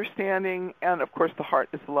is understanding, and of course the heart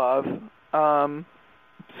is love.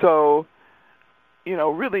 So,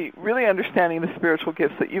 really, really understanding the spiritual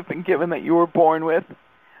gifts that you've been given, that you were born with,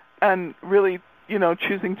 and really,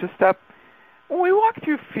 choosing to step. When we walk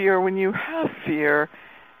through fear, when you have fear,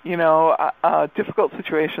 difficult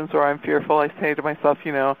situations where I'm fearful, I say to myself,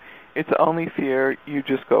 it's only fear. You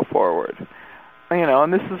just go forward.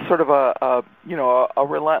 And this is sort of a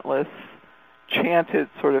relentless, chanted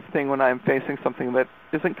sort of thing when I'm facing something that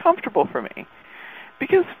isn't comfortable for me,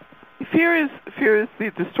 because fear is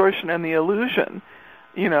the distortion and the illusion,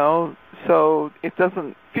 So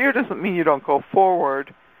fear doesn't mean you don't go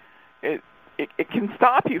forward. It can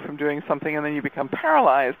stop you from doing something, and then you become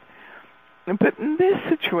paralyzed. But in this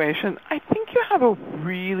situation, I think you have a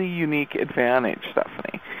really unique advantage,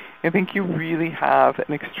 Stephanie. I think you really have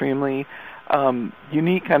an extremely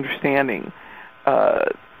unique understanding.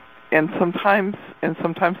 And sometimes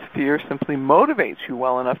fear simply motivates you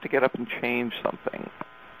well enough to get up and change something.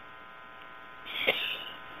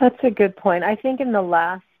 That's a good point. I think in the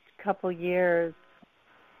last couple years,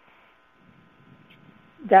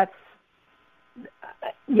 in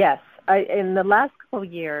the last couple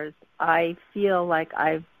years, I feel like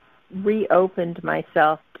I've reopened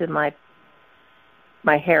myself to my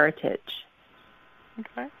heritage.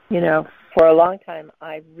 Okay. for a long time,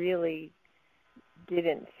 I really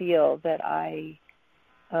didn't feel that I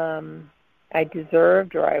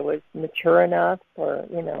deserved or I was mature enough, or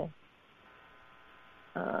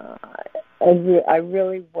I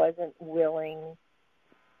really wasn't willing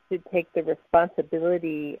to take the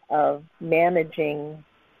responsibility of managing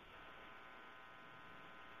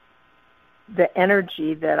the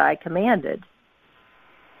energy that I commanded.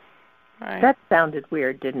 Right. That sounded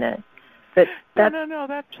weird, didn't it? But that's no,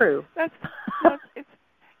 that's true.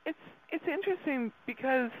 It's interesting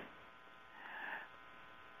because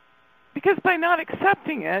by not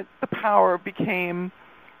accepting it, the power became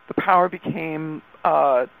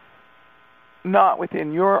not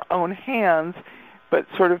within your own hands, but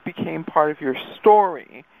sort of became part of your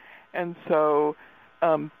story. And so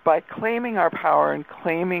by claiming our power and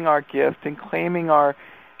claiming our gift and claiming our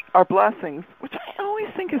blessings, which I always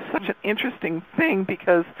think is such an interesting thing,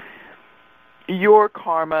 because your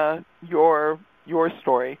karma, your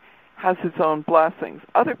story, has its own blessings.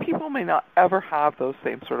 Other people may not ever have those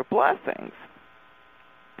same sort of blessings.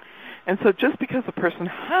 And so just because a person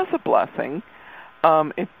has a blessing,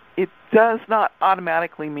 it does not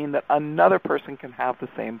automatically mean that another person can have the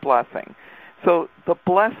same blessing. So the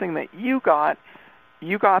blessing that you got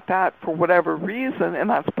that for whatever reason, and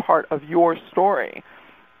that's part of your story.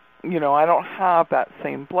 I don't have that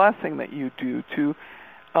same blessing that you do to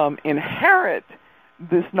inherit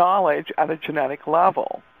this knowledge at a genetic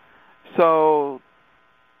level. So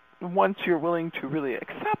once you're willing to really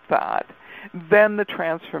accept that, then the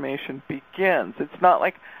transformation begins. It's not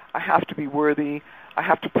like I have to be worthy, I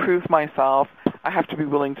have to prove myself, I have to be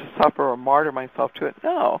willing to suffer or martyr myself to it.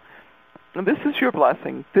 No. This is your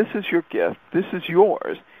blessing, this is your gift, this is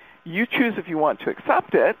yours. You choose if you want to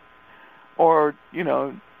accept it or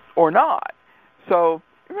not. So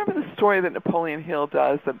remember the story that Napoleon Hill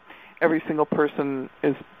does, that every single person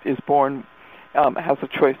is born, has a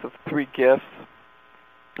choice of 3 gifts,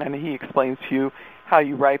 and he explains to you how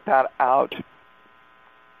you write that out.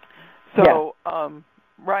 So, yeah.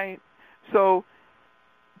 Right. So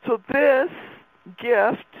this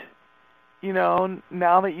gift,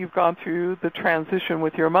 now that you've gone through the transition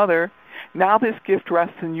with your mother, now this gift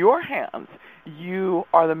rests in your hands. You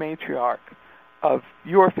are the matriarch of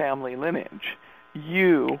your family lineage.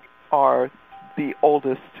 You are the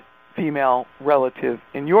oldest female relative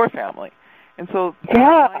in your family. And so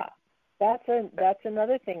that's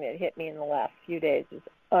another thing that hit me in the last few days is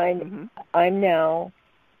I'm now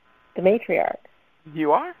the matriarch.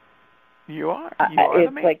 You are.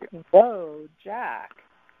 It's like, whoa, Jack.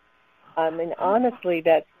 I mean, honestly,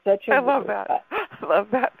 that's such a... I love that. I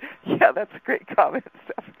love that. Yeah, that's a great comment,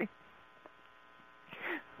 Stephanie.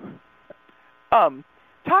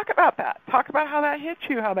 Talk about that. Talk about how that hit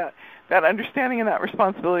you, how that understanding and that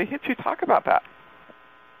responsibility hit you. Talk about that.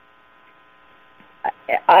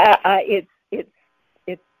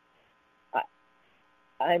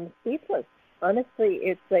 I'm speechless.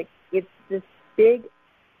 Honestly, it's this big,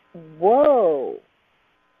 whoa.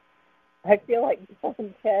 I feel like Bill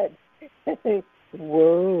and Ted.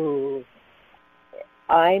 Whoa.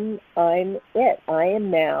 I'm it. I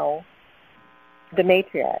am now the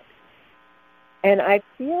matriarch. And I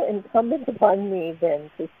feel incumbent upon me then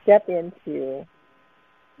to step into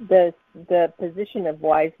the position of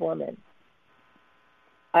wise woman.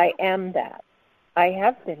 I am that. I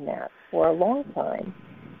have been that for a long time.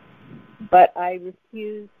 But I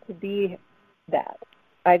refuse to be that.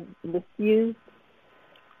 I refuse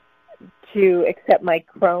to accept my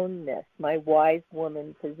crone-ness, my wise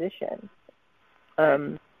woman position.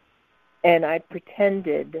 And I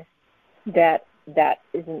pretended that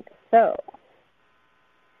isn't so.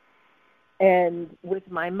 And with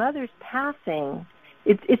my mother's passing,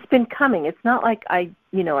 it's been coming. It's not like I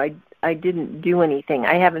didn't do anything.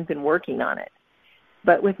 I haven't been working on it.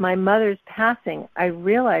 But with my mother's passing, I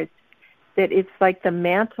realized that it's like the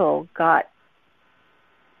mantle got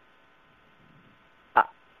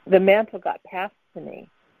passed to me.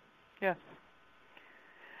 Yes.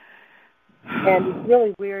 And it's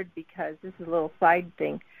really weird because this is a little side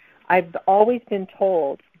thing. I've always been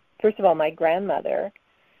told, first of all, my grandmother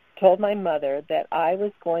told my mother that I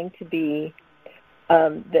was going to be a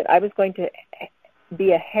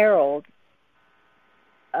herald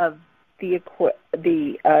of the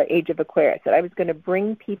age of Aquarius, that I was going to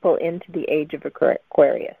bring people into the age of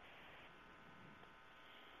Aquarius.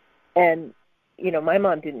 And, my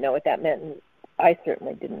mom didn't know what that meant, and I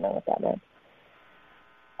certainly didn't know what that meant.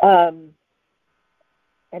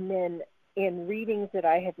 And then in readings that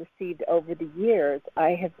I have received over the years,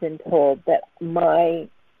 I have been told that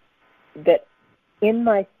in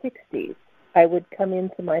my 60s, I would come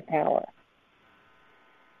into my power.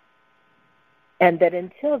 and that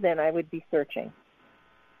until then I would be searching,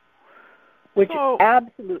 which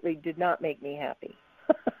absolutely did not make me happy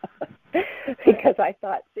because I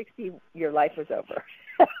thought 60, your life was over.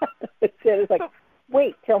 It was like,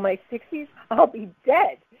 wait, till my 60s, I'll be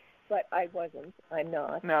dead. But I wasn't. I'm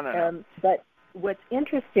not. No. But what's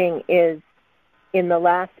interesting is in the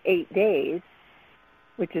last 8 days,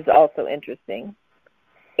 which is also interesting,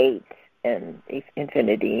 8 and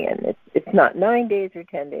infinity, and it's not 9 days or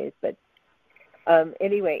 10 days, but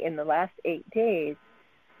anyway, in the last 8 days,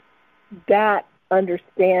 that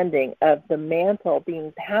understanding of the mantle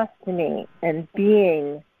being passed to me and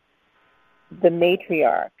being the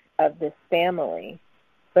matriarch of this family,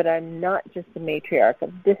 but I'm not just the matriarch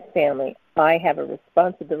of this family. I have a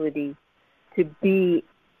responsibility to be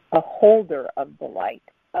a holder of the light.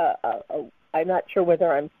 I'm not sure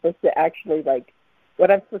whether I'm supposed to actually, like,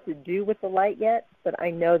 what I'm supposed to do with the light yet, but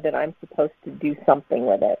I know that I'm supposed to do something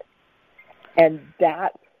with it. And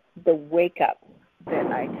that's the wake-up that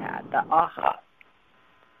I've had, the aha.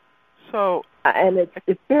 So, and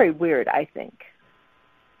it's very weird, I think.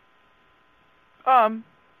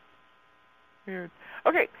 Weird.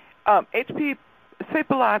 Okay, HP, say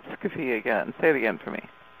Blavatsky again. Say it again for me.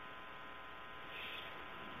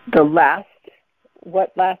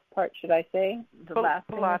 What last part should I say? The last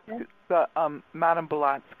Blavatsky, Madame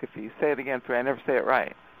Blavatsky. Say it again for me. I never say it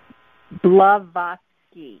right.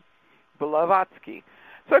 Blavatsky.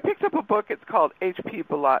 So I picked up a book. It's called H.P.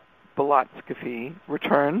 Blavatsky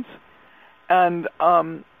Returns, and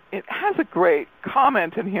it has a great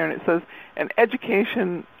comment in here, and it says, an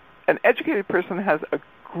educated person has a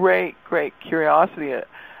great curiosity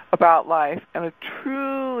about life, and a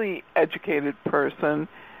truly educated person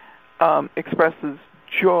expresses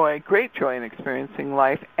great joy in experiencing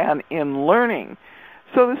life and in learning.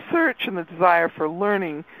 So the search and the desire for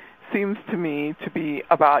learning seems to me to be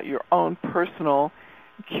about your own personal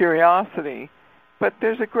curiosity. But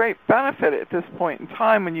there's a great benefit at this point in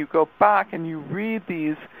time when you go back and you read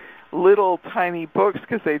these little tiny books,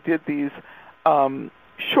 because they did these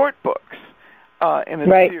short books in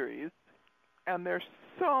a series, and they're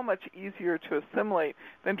so much easier to assimilate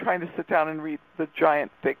than trying to sit down and read the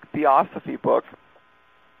giant, thick theosophy book.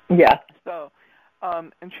 Yeah. So,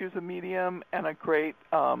 and she was a medium and a great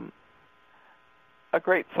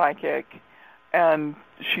psychic, and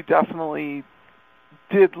she definitely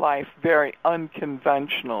did life very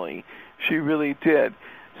unconventionally. She really did.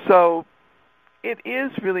 So it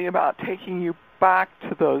is really about taking you back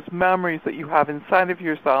to those memories that you have inside of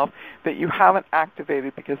yourself that you haven't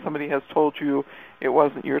activated because somebody has told you it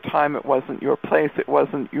wasn't your time, it wasn't your place, it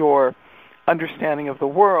wasn't your understanding of the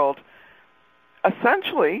world.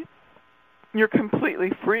 Essentially, you're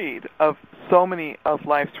completely freed of so many of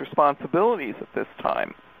life's responsibilities at this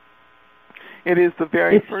time. It is the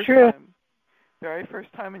very first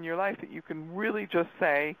time in your life that you can really just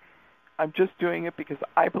say, I'm just doing it because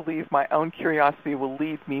I believe my own curiosity will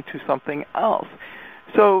lead me to something else.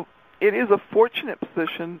 So it is a fortunate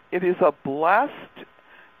position. It is a blessed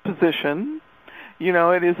position.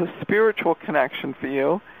 It is a spiritual connection for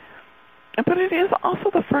you. But it is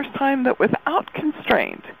also the first time that without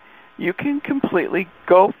constraint, you can completely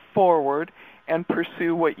go forward and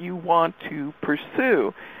pursue what you want to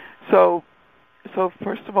pursue. So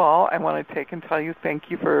first of all, I want to take and tell you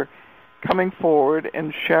thank you for coming forward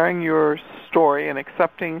and sharing your story and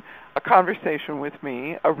accepting a conversation with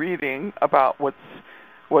me, a reading about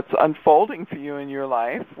what's unfolding for you in your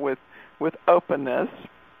life with openness.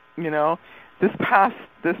 This past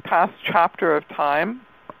chapter of time,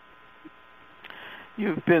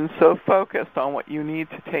 you've been so focused on what you need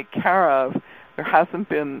to take care of, there hasn't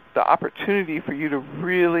been the opportunity for you to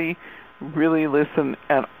really, really listen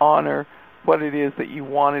and honor what it is that you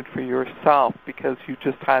wanted for yourself, because you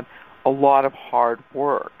just had a lot of hard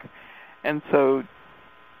work. And so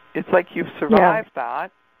it's like you've survived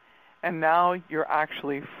that, and now you're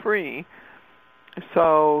actually free.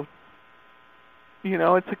 So,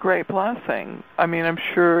 it's a great blessing. I mean, I'm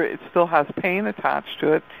sure it still has pain attached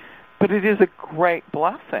to it, but it is a great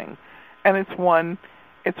blessing. And it's one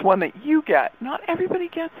that you get. Not everybody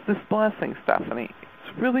gets this blessing, Stephanie.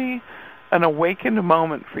 It's really an awakened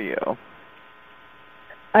moment for you.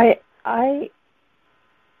 I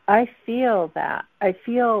feel that. I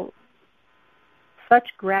feel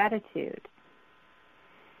such gratitude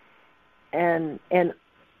and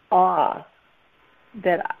awe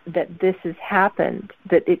that this has happened,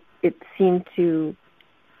 that it seemed to,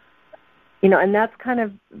 and that's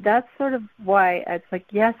sort of why it's like,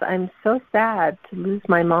 yes, I'm so sad to lose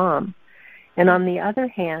my mom. And on the other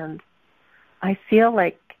hand, I feel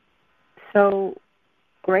like so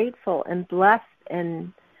grateful and blessed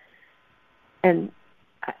and it's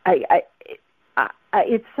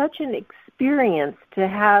such an experience to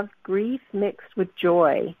have grief mixed with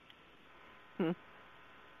joy,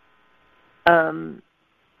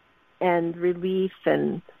 and relief,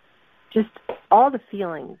 and just all the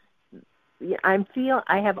feelings.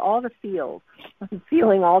 I have all the feels. I'm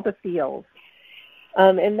feeling all the feels,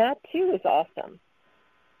 and that too is awesome.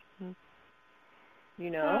 You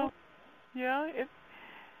know. Yeah.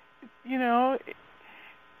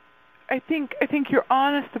 I think you're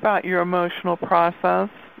honest about your emotional process.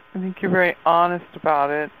 I think you're very honest about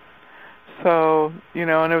it. So,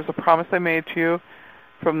 and it was a promise I made to you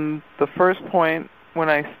from the first point when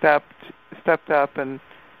I stepped up and,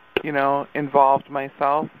 involved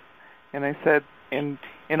myself. And I said, and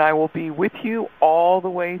I will be with you all the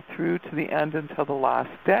way through to the end until the last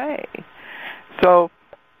day. So,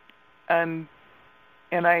 it's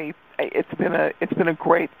been a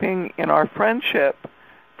great thing in our friendship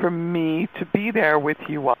for me to be there with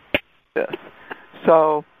you while this.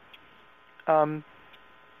 So,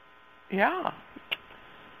 yeah.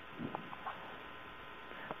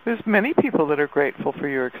 There's many people that are grateful for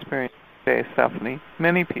your experience today, Stephanie.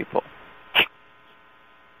 Many people.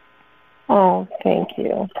 Oh, thank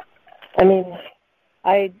you. I mean,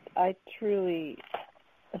 I truly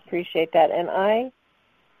appreciate that, and I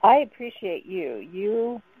appreciate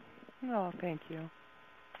you. Oh, thank you.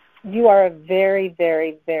 You are a very,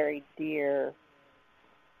 very, very dear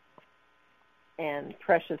and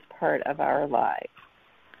precious part of our lives.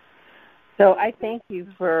 So I thank you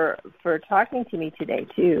for talking to me today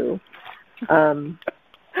too.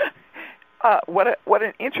 What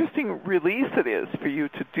an interesting release it is for you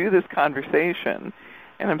to do this conversation,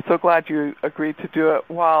 and I'm so glad you agreed to do it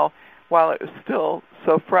while it was still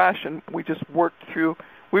so fresh, and we worked through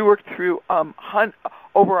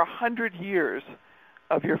over 100 years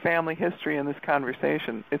of your family history in this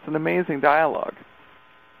conversation. It's an amazing dialogue.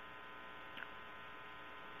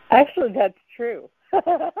 Actually, that's true.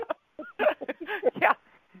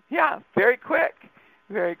 Yeah, very quick.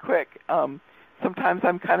 Sometimes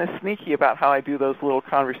I'm kind of sneaky about how I do those little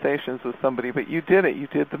conversations with somebody, but you did it. You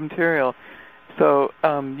did the material. So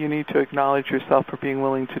you need to acknowledge yourself for being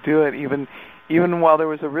willing to do it, even while there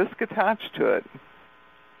was a risk attached to it.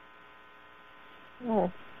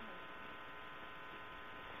 Oh.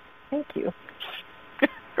 Thank you.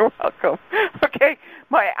 You're welcome. Okay,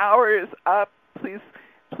 my hour is up. Please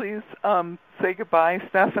say goodbye,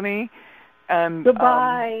 Stephanie. And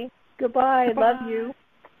goodbye. Goodbye. Love you.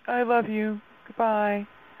 I love you. Goodbye.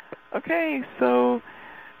 Okay, so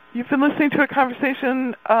you've been listening to a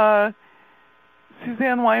conversation,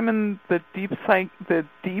 Suzanne Wyman, the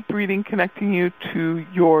deep reading connecting you to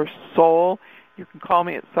your soul. You can call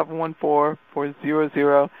me at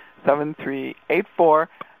 714-400-7384.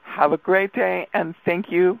 Have a great day, and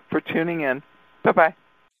thank you for tuning in. Bye-bye.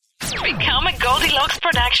 Become a Goldilocks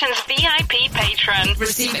Productions VIP patron.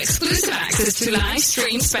 Receive exclusive access to live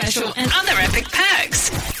stream special and other epic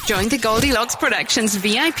perks. Join the Goldilocks Productions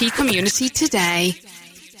VIP community today.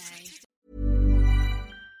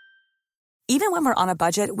 Even when we're on a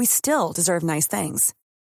budget, we still deserve nice things.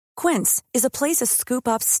 Quince is a place to scoop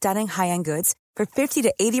up stunning high-end goods for 50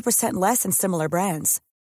 to 80% less than similar brands.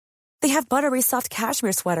 They have buttery soft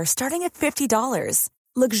cashmere sweaters starting at $50,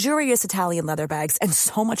 luxurious Italian leather bags, and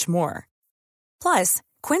so much more. Plus,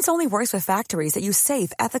 Quince only works with factories that use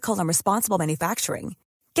safe, ethical, and responsible manufacturing.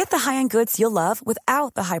 Get the high-end goods you'll love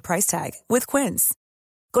without the high price tag with Quince.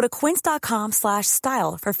 Go to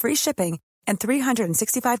quince.com/style for free shipping and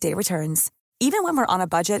 365-day returns. Even when we're on a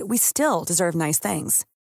budget, we still deserve nice things.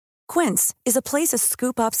 Quince is a place to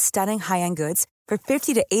scoop up stunning high-end goods for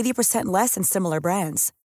 50 to 80% less than similar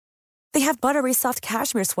brands. They have buttery soft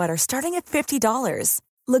cashmere sweaters starting at $50,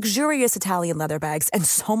 luxurious Italian leather bags, and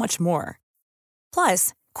so much more.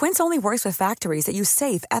 Plus, Quince only works with factories that use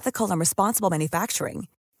safe, ethical, and responsible manufacturing.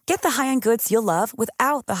 Get the high-end goods you'll love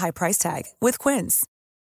without the high price tag with Quince.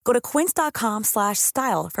 Go to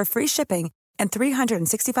quince.com/style for free shipping and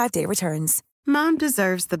 365-day returns. Mom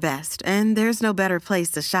deserves the best, and there's no better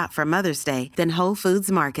place to shop for Mother's Day than Whole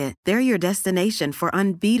Foods Market. They're your destination for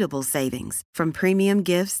unbeatable savings, from premium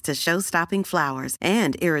gifts to show-stopping flowers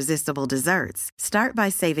and irresistible desserts. Start by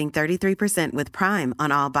saving 33% with Prime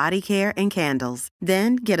on all body care and candles.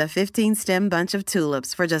 Then get a 15-stem bunch of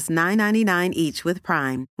tulips for just $9.99 each with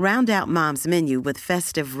Prime. Round out Mom's menu with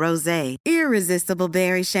festive rosé, irresistible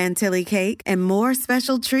berry chantilly cake, and more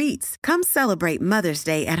special treats. Come celebrate Mother's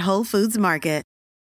Day at Whole Foods Market